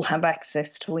will have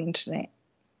access to internet.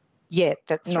 Yeah,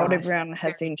 that's right. Not everyone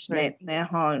has internet in their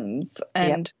homes,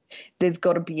 and there's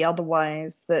got to be other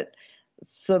ways that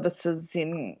services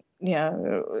in,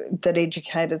 that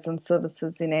educators and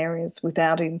services in areas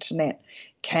without internet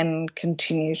can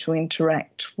continue to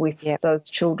interact with those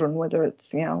children, whether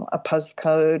it's, a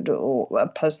postcode or a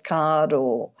postcard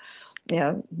or,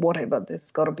 whatever.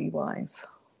 There's got to be ways.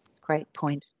 Great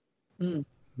point.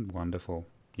 Wonderful.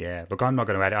 Yeah, look, I'm not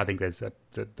going to add it. I think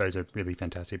those are really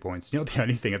fantastic points. The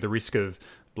only thing, at the risk of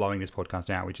blowing this podcast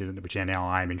out, which now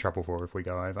I'm in trouble for if we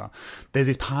go over, there's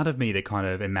this part of me that kind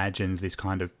of imagines this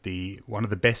kind of one of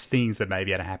the best things that may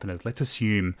be able to happen is, let's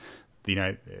assume,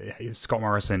 Scott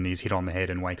Morrison is hit on the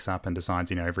head and wakes up and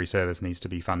decides, every service needs to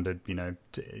be funded,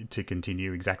 to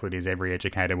continue exactly as every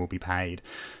educator will be paid.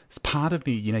 It's part of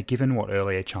me, given what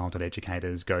earlier childhood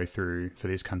educators go through for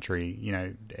this country,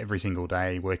 every single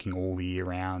day, working all the year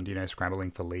round,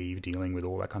 scrabbling for leave, dealing with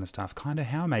all that kind of stuff, kind of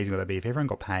how amazing would that be if everyone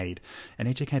got paid and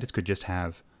educators could just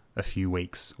have a few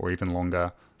weeks or even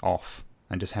longer off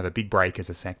and just have a big break as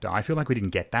a sector. I feel like we didn't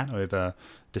get that over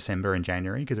December and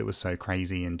January because it was so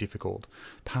crazy and difficult.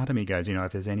 Part of me goes,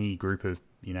 if there's any group of,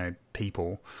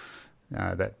 people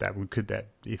that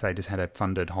if they just had a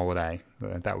funded holiday,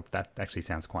 that actually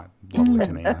sounds quite lovely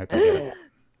to me. I hope they get it.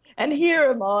 And here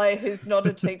am I, who's not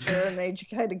a teacher and an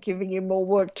educator, giving you more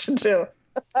work to do.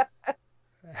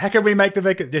 How can we make the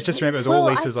just remember, it was all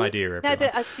Lisa's idea. No,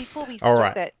 but before we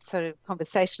start that sort of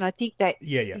conversation, I think that,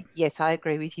 yes, I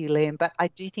agree with you, Liam, but I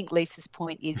do think Lisa's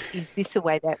point is this a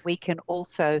way that we can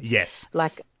also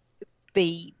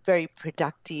be very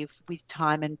productive with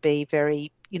time and be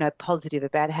very, positive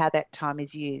about how that time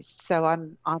is used. So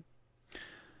I'm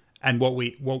And what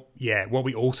we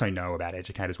also know about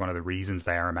educators, one of the reasons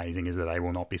they are amazing is that they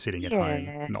will not be sitting at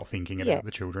home not thinking about the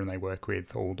children they work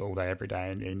with all day, every day.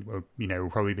 And will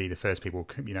probably be the first people,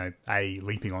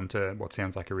 leaping onto what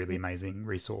sounds like a really amazing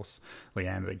resource,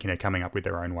 Leanne, but, coming up with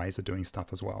their own ways of doing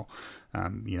stuff as well.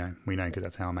 We know because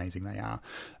that's how amazing they are.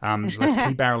 Let's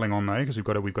keep barreling on, though, because we've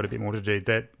got a bit more to do.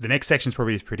 The next section is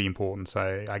probably pretty important.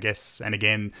 So I guess, and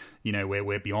again,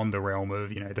 we're beyond the realm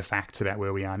of, the facts about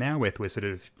where we are now. We're sort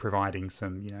of providing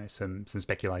some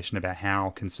speculation about how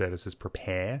can services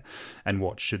prepare and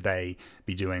what should they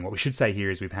be doing. What we should say here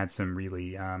is we've had some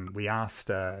really, we asked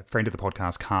a friend of the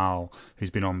podcast, Carl, who's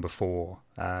been on before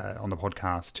on the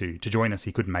podcast to join us.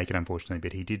 He couldn't make it, unfortunately,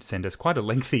 but he did send us quite a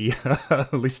lengthy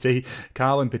list.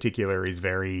 Carl in particular is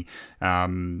very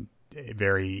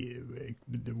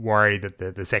worried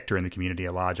that the sector and the community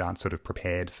at large aren't sort of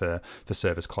prepared for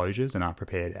service closures and aren't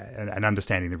prepared and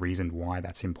understanding the reason why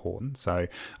that's important. So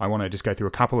I want to just go through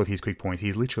a couple of his quick points.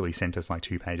 He's literally sent us like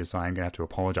 2 pages, so I'm going to have to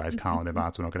apologise, Carl, in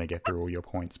advance. We're not going to get through all your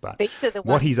points, but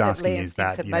what he's asking is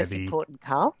that most important,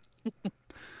 Carl.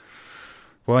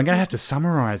 Well, I'm going to have to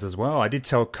summarise as well. I did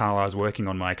tell Carl I was working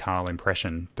on my Carl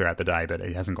impression throughout the day, but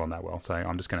it hasn't gone that well. So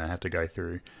I'm just going to have to go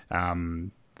through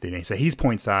so his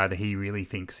points are that he really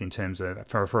thinks in terms of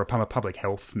for a public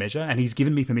health measure, and he's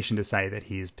given me permission to say that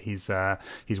his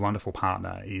wonderful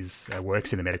partner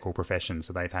works in the medical profession,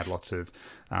 so they've had lots of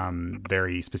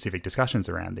very specific discussions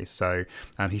around this. So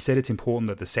he said it's important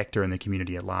that the sector and the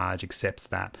community at large accepts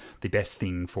that the best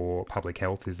thing for public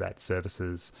health is that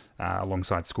services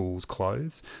alongside schools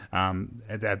close,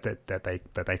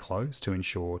 that they close to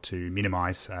ensure to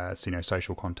minimise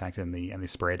social contact and the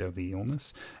spread of the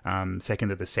illness. Second,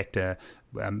 that the sector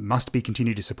must be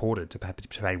continued to supported to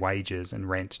pay wages and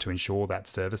rent to ensure that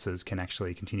services can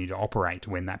actually continue to operate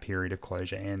when that period of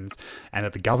closure ends, and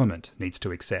that the government needs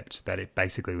to accept that it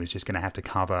basically was just going to have to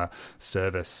cover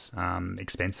service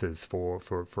expenses for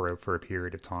a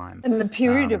period of time. And the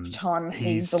period of time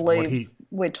he believes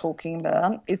we're talking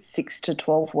about is 6 to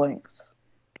 12 weeks.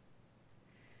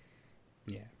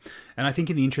 Yeah, and I think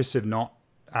in the interest of not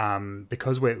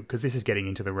because this is getting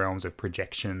into the realms of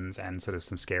projections and sort of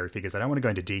some scary figures. I don't want to go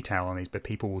into detail on these, but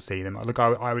people will see them. Look,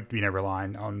 I would rely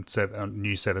on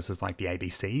news services like the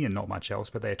ABC and not much else,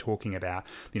 but they're talking about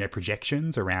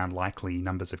projections around likely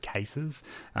numbers of cases,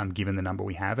 given the number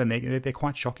we have, and they're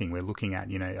quite shocking. We're looking at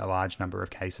a large number of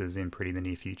cases in pretty the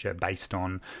near future, based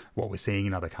on what we're seeing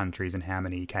in other countries and how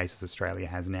many cases Australia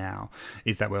has now.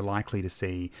 Is that we're likely to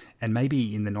see, and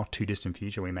maybe in the not too distant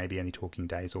future, we may be only talking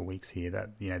days or weeks here,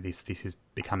 that this is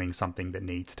becoming something that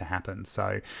needs to happen.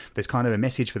 So there's kind of a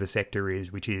message for the sector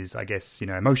which is, I guess,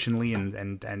 emotionally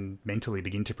and mentally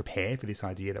begin to prepare for this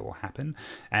idea that will happen,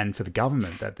 and for the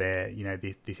government that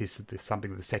this is something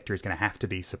that the sector is going to have to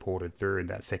be supported through, and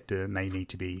that sector may need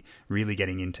to be really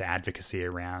getting into advocacy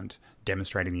around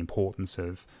demonstrating the importance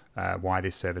of why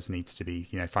this service needs to be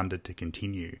funded to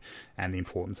continue, and the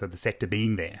importance of the sector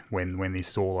being there when this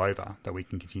is all over, that we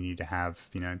can continue to have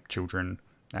children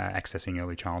accessing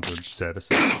early childhood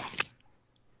services.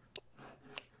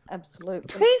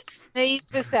 Absolutely. Whose sneeze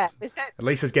was that?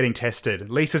 Lisa's getting tested.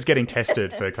 Lisa's getting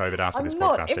tested for COVID after this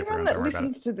podcast. Everyone that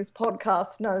listens to this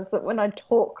podcast knows that when I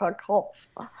talk, I cough.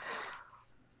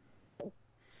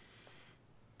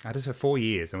 I just for 4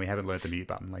 years and we haven't learned the mute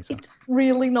button, Lisa. It's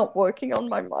really not working on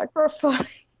my microphone.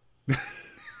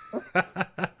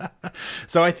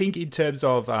 So I think in terms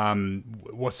of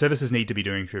what services need to be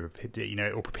doing,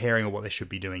 or preparing, or what they should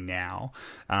be doing now,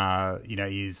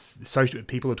 is social.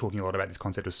 People are talking a lot about this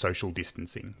concept of social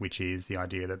distancing, which is the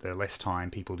idea that the less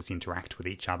time people just interact with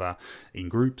each other in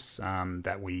groups,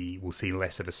 that we will see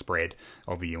less of a spread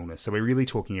of the illness. So we're really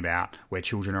talking about where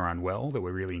children are unwell, that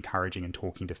we're really encouraging and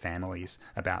talking to families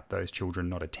about those children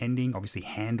not attending. Obviously,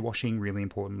 hand washing, really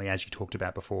importantly, as you talked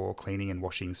about before, cleaning and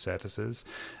washing surfaces,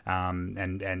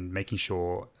 and making sure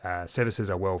services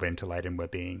are well ventilated and we're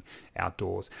being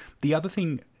outdoors. The other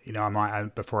thing,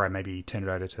 before I maybe turn it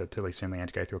over to Lisa and Leanne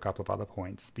to go through a couple of other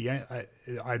points, I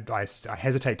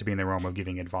hesitate to be in the realm of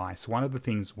giving advice. One of the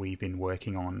things we've been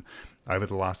working on over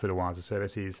the last little while as a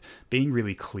service is being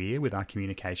really clear with our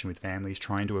communication with families,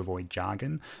 trying to avoid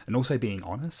jargon, and also being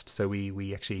honest. So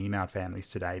we actually emailed families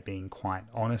today being quite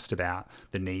honest about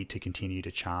the need to continue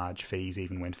to charge fees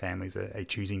even when families are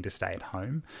choosing to stay at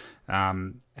home,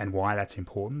 and why that's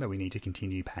important, that we need to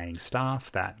continue paying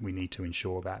staff, that we need to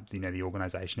ensure that the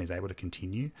organisation is able to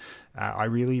continue. I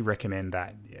really recommend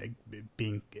that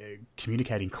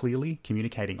communicating clearly,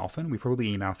 communicating often. We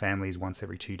probably email families once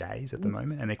every 2 days at the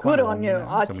moment, and they're quite good on you. Emails,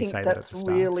 I think that's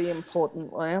really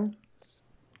important, Liam.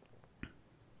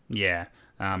 Yeah.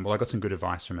 Well, I got some good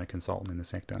advice from a consultant in the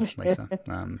sector, Lisa.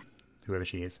 Whoever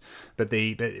she is, but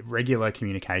regular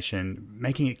communication,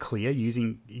 making it clear,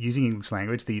 using English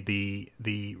language, the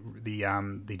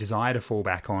desire to fall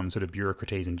back on sort of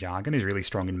bureaucraties and jargon is really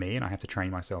strong in me, and I have to train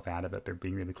myself out of it. But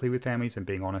being really clear with families and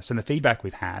being honest, and the feedback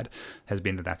we've had has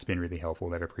been that's been really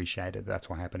helpful. They've appreciated that's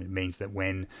what happened. It means that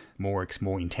when more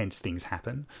intense things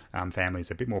happen, families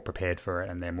are a bit more prepared for it,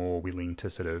 and they're more willing to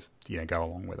sort of go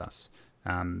along with us.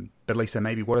 But Lisa,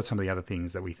 maybe what are some of the other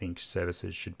things that we think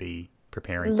services should be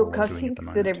preparing for and doing at the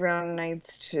moment? Look, I think that everyone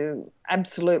needs to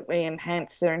absolutely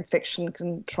enhance their infection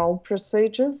control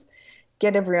procedures,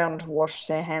 get everyone to wash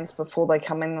their hands before they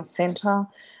come in the centre,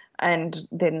 and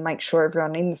then make sure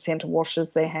everyone in the centre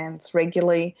washes their hands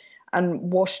regularly,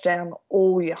 and wash down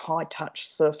all your high-touch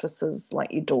surfaces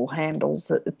like your door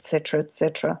handles,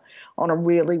 etc., on a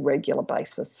really regular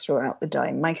basis throughout the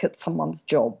day. Make it someone's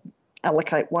job.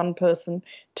 Allocate one person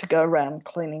to go around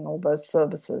cleaning all those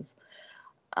surfaces.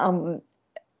 I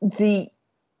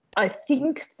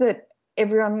think that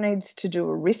everyone needs to do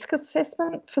a risk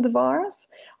assessment for the virus.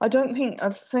 I don't think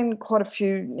I've seen quite a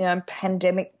few,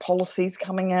 pandemic policies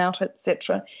coming out,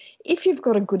 etc. If you've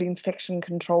got a good infection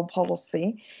control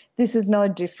policy, this is no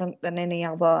different than any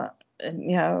other,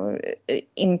 your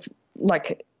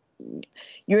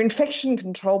infection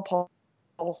control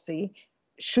policy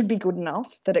should be good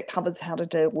enough that it covers how to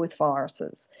deal with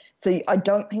viruses. So I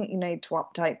don't think you need to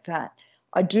update that.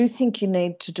 I do think you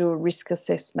need to do a risk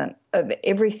assessment of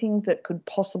everything that could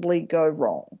possibly go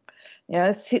wrong.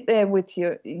 Sit there with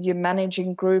your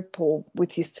managing group or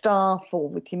with your staff or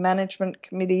with your management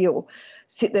committee, or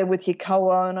sit there with your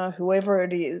co-owner, whoever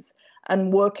it is,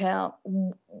 and work out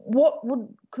what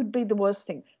could be the worst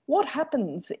thing. What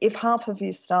happens if half of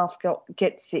your staff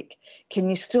get sick? Can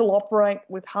you still operate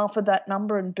with half of that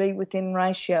number and be within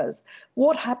ratios?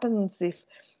 What happens if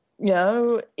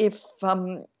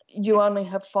you only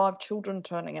have 5 children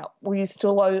turning up? Will you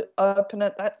still open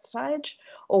at that stage,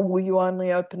 or will you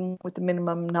only open with the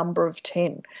minimum number of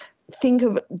 10?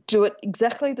 Do it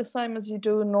exactly the same as you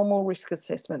do a normal risk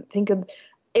assessment. Think of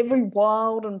every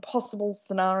wild and possible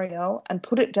scenario and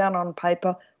put it down on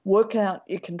paper. Work out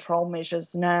your control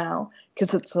measures now,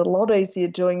 because it's a lot easier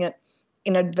doing it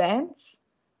in advance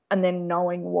and then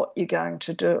knowing what you're going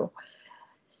to do.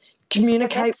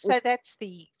 Communicate. For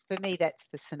me, that's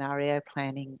the scenario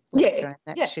planning, Lisa,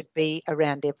 and that should be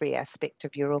around every aspect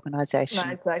of your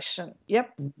organisation.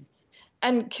 Yep.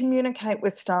 And communicate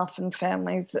with staff and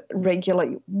families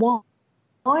regularly. Why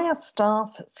are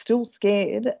staff still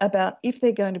scared about if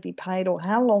they're going to be paid or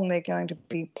how long they're going to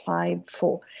be paid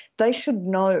for? They should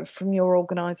know from your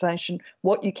organisation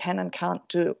what you can and can't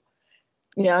do,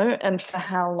 and for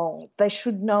how long. They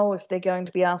should know if they're going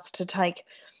to be asked to take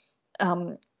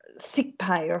sick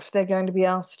pay, or if they're going to be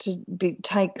asked to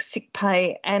take sick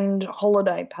pay and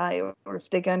holiday pay, or if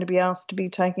they're going to be asked to be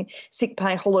taking sick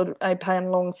pay, holiday pay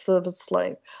and long service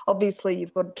leave. Obviously,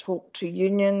 you've got to talk to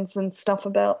unions and stuff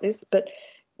about this, but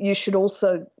you should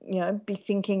also, be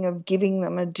thinking of giving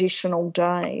them additional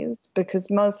days, because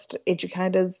most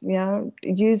educators,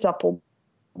 use up all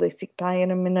their sick pay in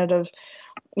a minute of,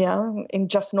 in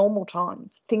just normal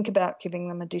times. Think about giving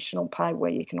them additional pay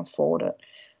where you can afford it.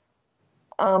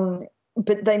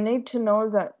 But they need to know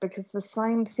that, because the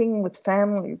same thing with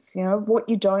families, what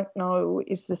you don't know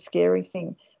is the scary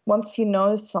thing. Once you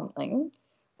know something,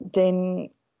 then,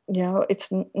 it's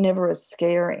never as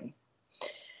scary.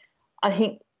 I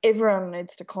think everyone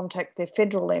needs to contact their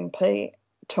federal MP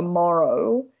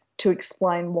tomorrow to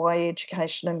explain why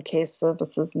education and care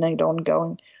services need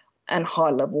ongoing and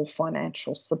high-level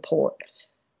financial support.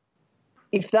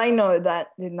 If they know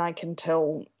that, then they can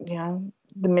tell,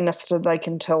 the minister, they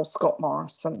can tell Scott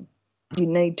Morrison, you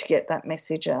need to get that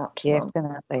message out.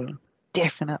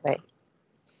 Definitely.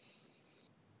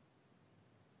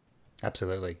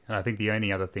 Absolutely. And I think the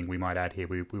only other thing we might add here,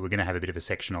 we were going to have a bit of a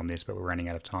section on this, but we're running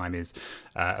out of time, is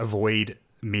avoid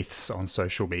myths on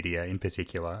social media in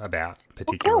particular about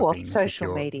particular go things. Off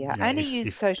social media. Only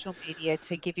use social media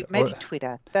to give you, maybe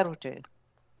Twitter, that'll do.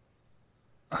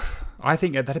 I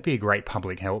think that'd be a great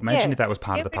public health. Imagine if that was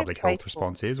part of the public health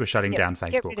response is we're shutting down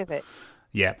Facebook. Get rid of it.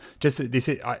 Yeah. Just this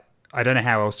is, I don't know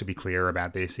how else to be clear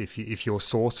about this. If your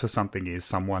source for something is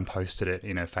someone posted it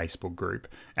in a Facebook group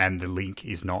and the link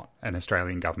is not an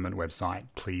Australian government website,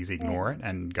 please ignore it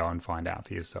and go and find out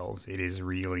for yourselves. It is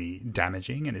really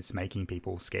damaging and it's making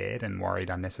people scared and worried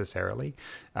unnecessarily.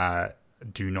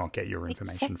 Do not get your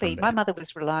information from there. My mother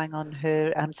was relying on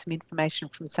her some information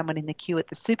from someone in the queue at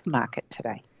the supermarket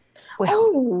today.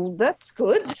 Well, that's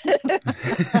good.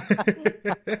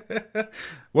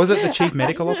 Was it the chief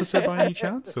medical officer by any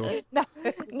chance? Or? No,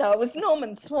 it was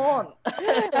Norman Swan.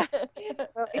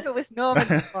 Well, if it was Norman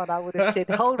Swan, I would have said,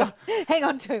 hold on, hang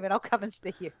on to him and I'll come and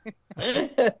see you.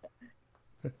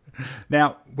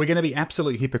 Now, we're going to be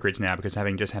absolute hypocrites now, because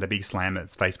having just had a big slam at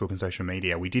Facebook and social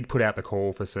media, we did put out the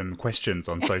call for some questions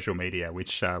on social media,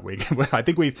 which I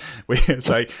think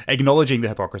so acknowledging the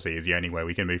hypocrisy is the only way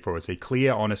we can move forward. So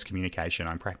clear, honest communication.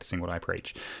 I'm practicing what I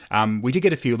preach. We did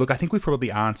get a few. Look, I think we've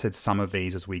probably answered some of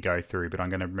these as we go through, but I'm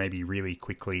going to maybe really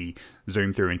quickly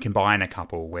zoom through and combine a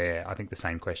couple where I think the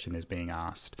same question is being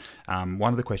asked.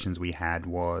 One of the questions we had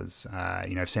was,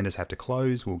 if centres have to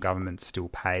close, will government still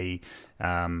pay?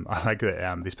 I like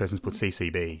that this person's put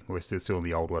CCB. We're still in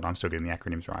the old word. I'm still getting the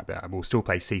acronyms right. But we'll still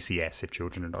pay CCS if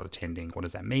children are not attending. What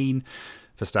does that mean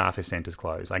for staff if centres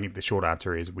close? I think the short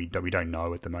answer is we don't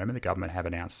know at the moment. The government have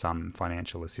announced some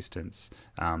financial assistance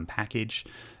package.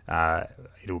 We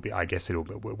will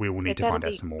need to find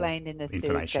out some more information. That'll be explained in the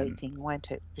Thursday thing, won't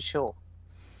it? For sure.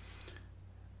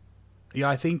 Yeah,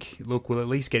 I think, look, we'll at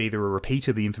least get either a repeat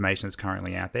of the information that's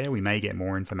currently out there. We may get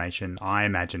more information. I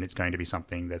imagine it's going to be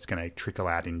something that's going to trickle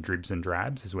out in dribs and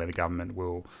drabs, is where the government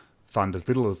will fund as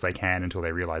little as they can until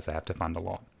they realise they have to fund a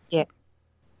lot. Yeah.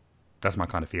 That's my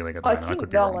kind of feeling at the I moment. think I could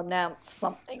be they'll wrong. announce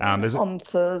something on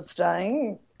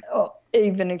Thursday,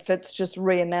 even if it's just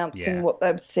re-announcing what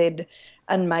they've said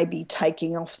and maybe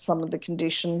taking off some of the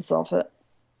conditions of it.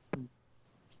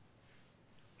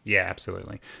 Yeah,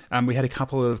 absolutely. We had a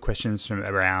couple of questions from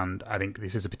around, I think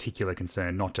this is a particular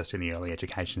concern, not just in the early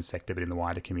education sector, but in the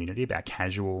wider community, about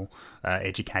casual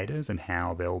educators and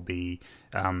how they'll be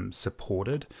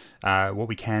supported. What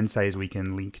we can say is we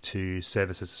can link to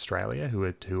Services Australia, who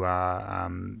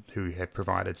have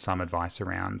provided some advice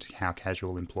around how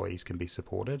casual employees can be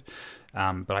supported.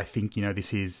 But I think,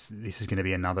 this is going to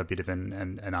be another bit of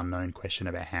an unknown question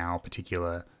about how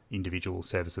particular individual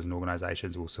services and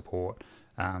organisations will support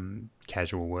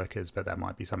casual workers, but that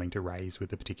might be something to raise with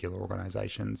the particular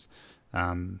organisations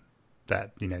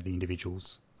that the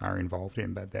individuals are involved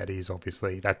in. But that is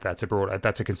obviously that's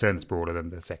a concern that's broader than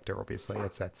the sector. Obviously,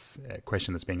 that's a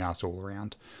question that's being asked all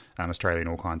around Australia and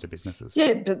all kinds of businesses.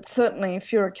 Yeah, but certainly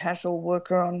if you're a casual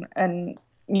worker and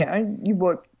you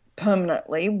work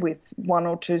permanently with one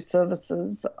or two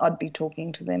services, I'd be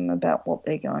talking to them about what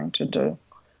they're going to do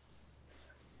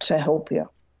to help you.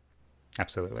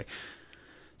 Absolutely.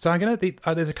 So I'm going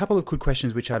to. There's a couple of good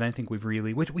questions which I don't think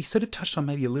which we sort of touched on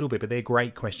maybe a little bit, but they're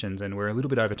great questions, and we're a little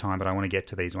bit over time. But I want to get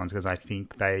to these ones because I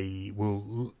think they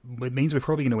will. It means we're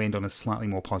probably going to end on a slightly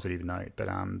more positive note. But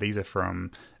these are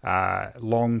from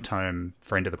long-term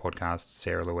friend of the podcast,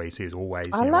 Sarah Louise, who's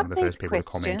always one of the first people to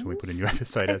comment when we put a new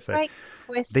episode out. So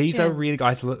these are really.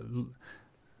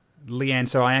 Leanne,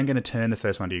 so I am going to turn the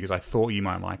first one to you because I thought you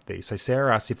might like these. So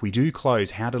Sarah asks, if we do close,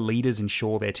 how do leaders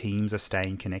ensure their teams are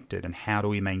staying connected, and how do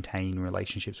we maintain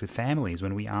relationships with families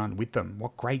when we aren't with them?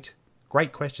 What great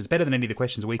questions. Better than any of the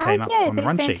questions we came up on the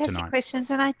run sheet tonight. Fantastic questions.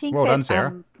 And I think well done,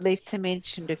 Sarah. Lisa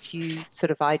mentioned a few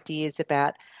sort of ideas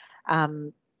about,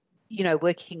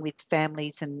 working with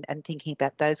families and thinking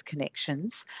about those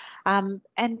connections. And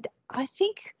I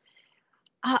think,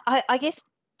 I guess,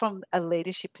 from a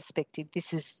leadership perspective,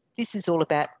 this is all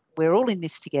about we're all in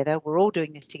this together, we're all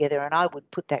doing this together, and I would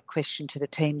put that question to the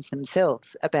teams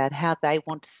themselves about how they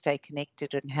want to stay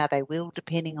connected and how they will,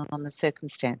 depending on the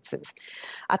circumstances.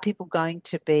 Are people going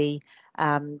to be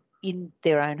in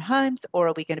their own homes, or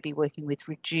are we going to be working with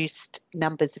reduced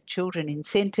numbers of children in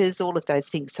centres, all of those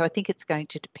things? So I think it's going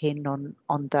to depend on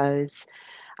those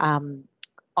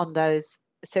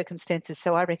circumstances.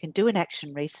 So I reckon do an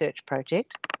action research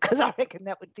project, because I reckon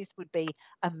this would be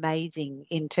amazing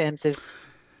in terms of.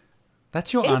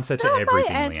 That's your answer to everything, Leanne. It's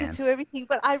not my answer to everything,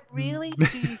 but I really do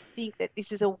think that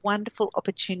this is a wonderful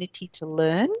opportunity to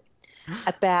learn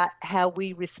about how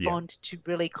we respond to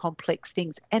really complex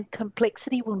things, and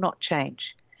complexity will not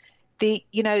change. We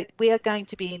are going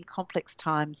to be in complex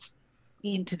times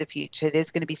into the future.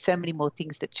 There's going to be so many more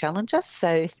things that challenge us.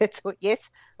 So that's what. Yes,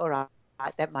 all right.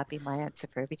 That might be my answer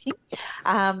for everything.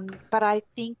 But I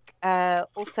think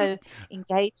also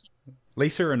engaging.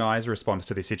 Lisa and I's response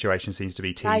to this situation seems to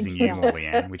be teasing you more,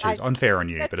 Leanne, which is unfair on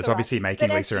you, but it's obviously making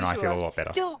Lisa and I feel a lot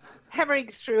better. Still hammering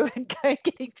through and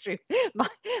getting through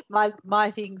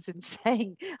my things and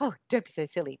saying, "Oh, don't be so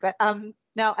silly." But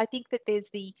no, I think that there's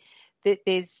the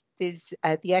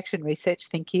action research.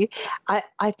 Thank you.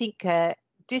 I think.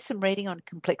 Do some reading on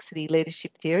complexity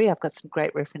leadership theory. I've got some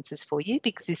great references for you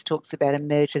because this talks about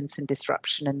emergence and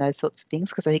disruption and those sorts of things,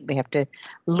 because I think we have to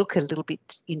look a little bit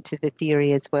into the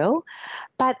theory as well.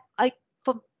 But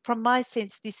from my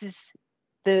sense, this is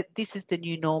the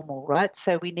new normal, right?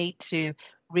 So we need to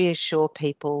reassure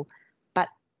people, but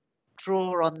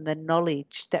draw on the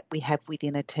knowledge that we have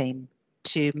within a team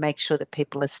to make sure that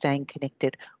people are staying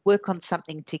connected. Work on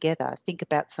something together. Think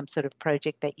about some sort of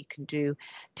project that you can do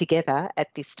together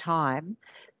at this time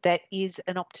that is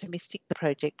an optimistic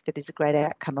project that is a great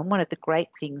outcome. And one of the great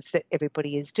things that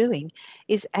everybody is doing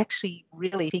is actually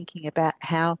really thinking about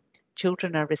how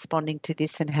children are responding to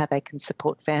this and how they can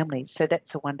support families. So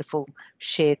that's a wonderful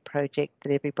shared project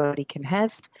that everybody can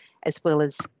have, as well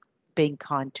as being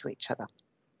kind to each other.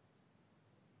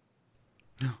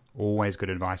 Always good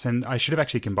advice. And I should have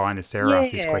actually combined this. Sarah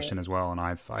asked this question as well, and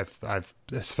I've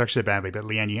structured it badly. But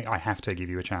Leanne, I have to give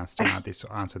you a chance to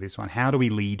answer this one. How do we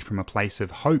lead from a place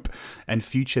of hope and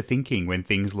future thinking when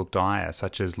things look dire,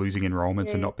 such as losing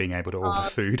enrolments and not being able to order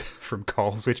food from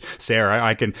Coles? Which, Sarah,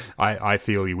 I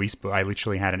feel you. I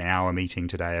literally had an hour meeting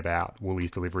today about Woolies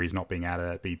deliveries not being able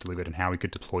to be delivered and how we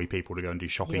could deploy people to go and do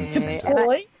shopping.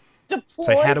 Deploy.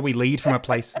 So how do we lead from a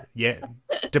place? Yeah,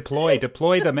 deploy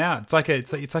them out.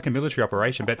 It's like a military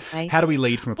operation. But how do we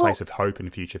lead from a place of hope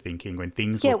and future thinking when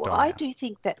things look dire? I do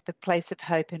think that the place of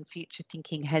hope and future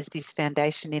thinking has this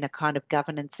foundation in a kind of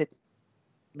governance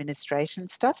administration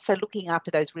stuff. So looking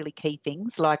after those really key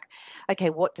things like, okay,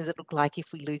 what does it look like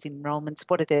if we lose enrolments?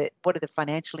 What are the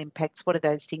financial impacts? What are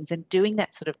those things? And doing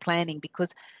that sort of planning,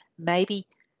 because maybe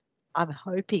I'm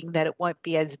hoping that it won't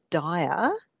be as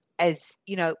dire as,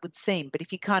 it would seem. But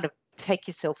if you kind of take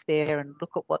yourself there and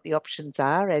look at what the options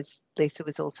are, as Lisa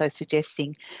was also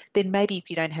suggesting, then maybe if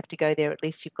you don't have to go there, at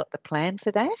least you've got the plan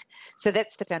for that. So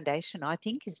that's the foundation, I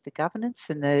think, is the governance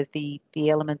and the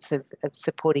elements of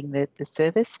supporting the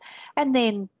service. And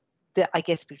then I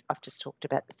guess I've just talked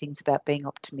about the things about being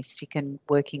optimistic and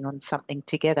working on something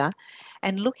together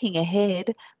and looking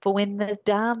ahead for when the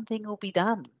darn thing will be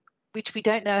done, which we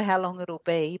don't know how long it'll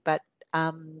be, but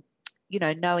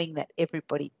knowing that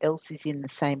everybody else is in the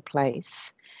same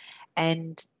place.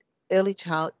 And the early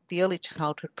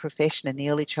childhood profession and the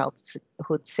early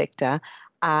childhood sector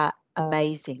are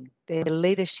amazing. Their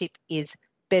leadership is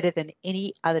better than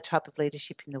any other type of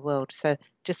leadership in the world. So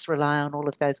just rely on all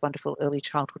of those wonderful early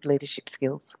childhood leadership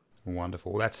skills.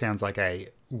 Wonderful. That sounds like a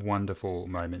wonderful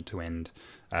moment to end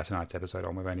tonight's episode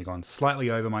on. We've only gone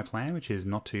slightly over my plan, which is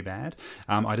not too bad.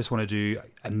 I just want to do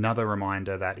another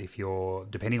reminder that if you're,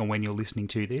 depending on when you're listening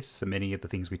to this, so many of the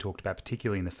things we talked about,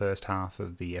 particularly in the first half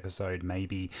of the episode, may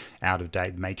be out of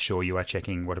date. Make sure you are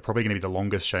checking what are probably going to be the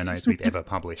longest show notes we've ever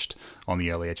published on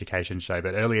the Early Education Show.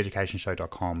 But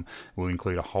earlyeducationshow.com will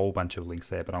include a whole bunch of links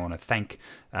there. But I want to thank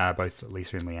both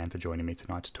Lisa and Leanne for joining me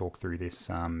tonight to talk through this.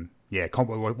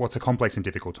 What's a complex and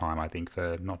difficult time, I think,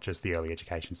 for not just the early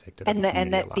education sector. And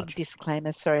that big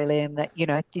disclaimer, sorry, Liam, that,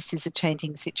 this is a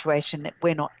changing situation. That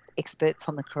we're not experts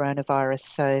on the coronavirus,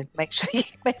 so make sure you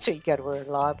go to a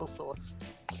reliable source.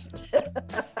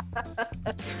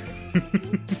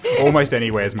 Almost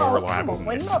anywhere is more reliable than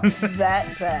this. We're not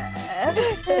that bad.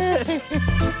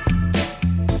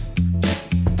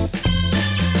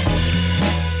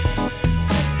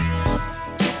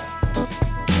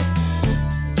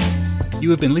 You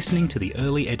have been listening to the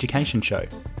Early Education Show.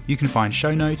 You can find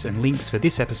show notes and links for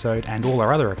this episode and all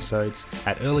our other episodes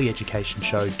at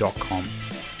earlyeducationshow.com.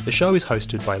 The show is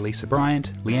hosted by Lisa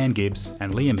Bryant, Leanne Gibbs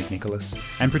and Liam McNicholas,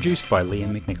 and produced by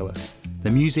Liam McNicholas. The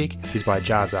music is by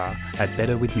Jazar at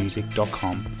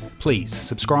betterwithmusic.com. Please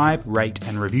subscribe, rate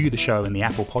and review the show in the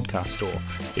Apple Podcast Store.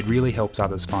 It really helps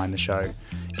others find the show.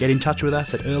 Get in touch with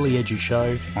us at Early Edu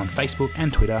Show on Facebook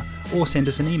and Twitter, or send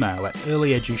us an email at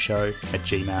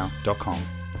earlyedushow@gmail.com.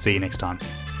 See you next time.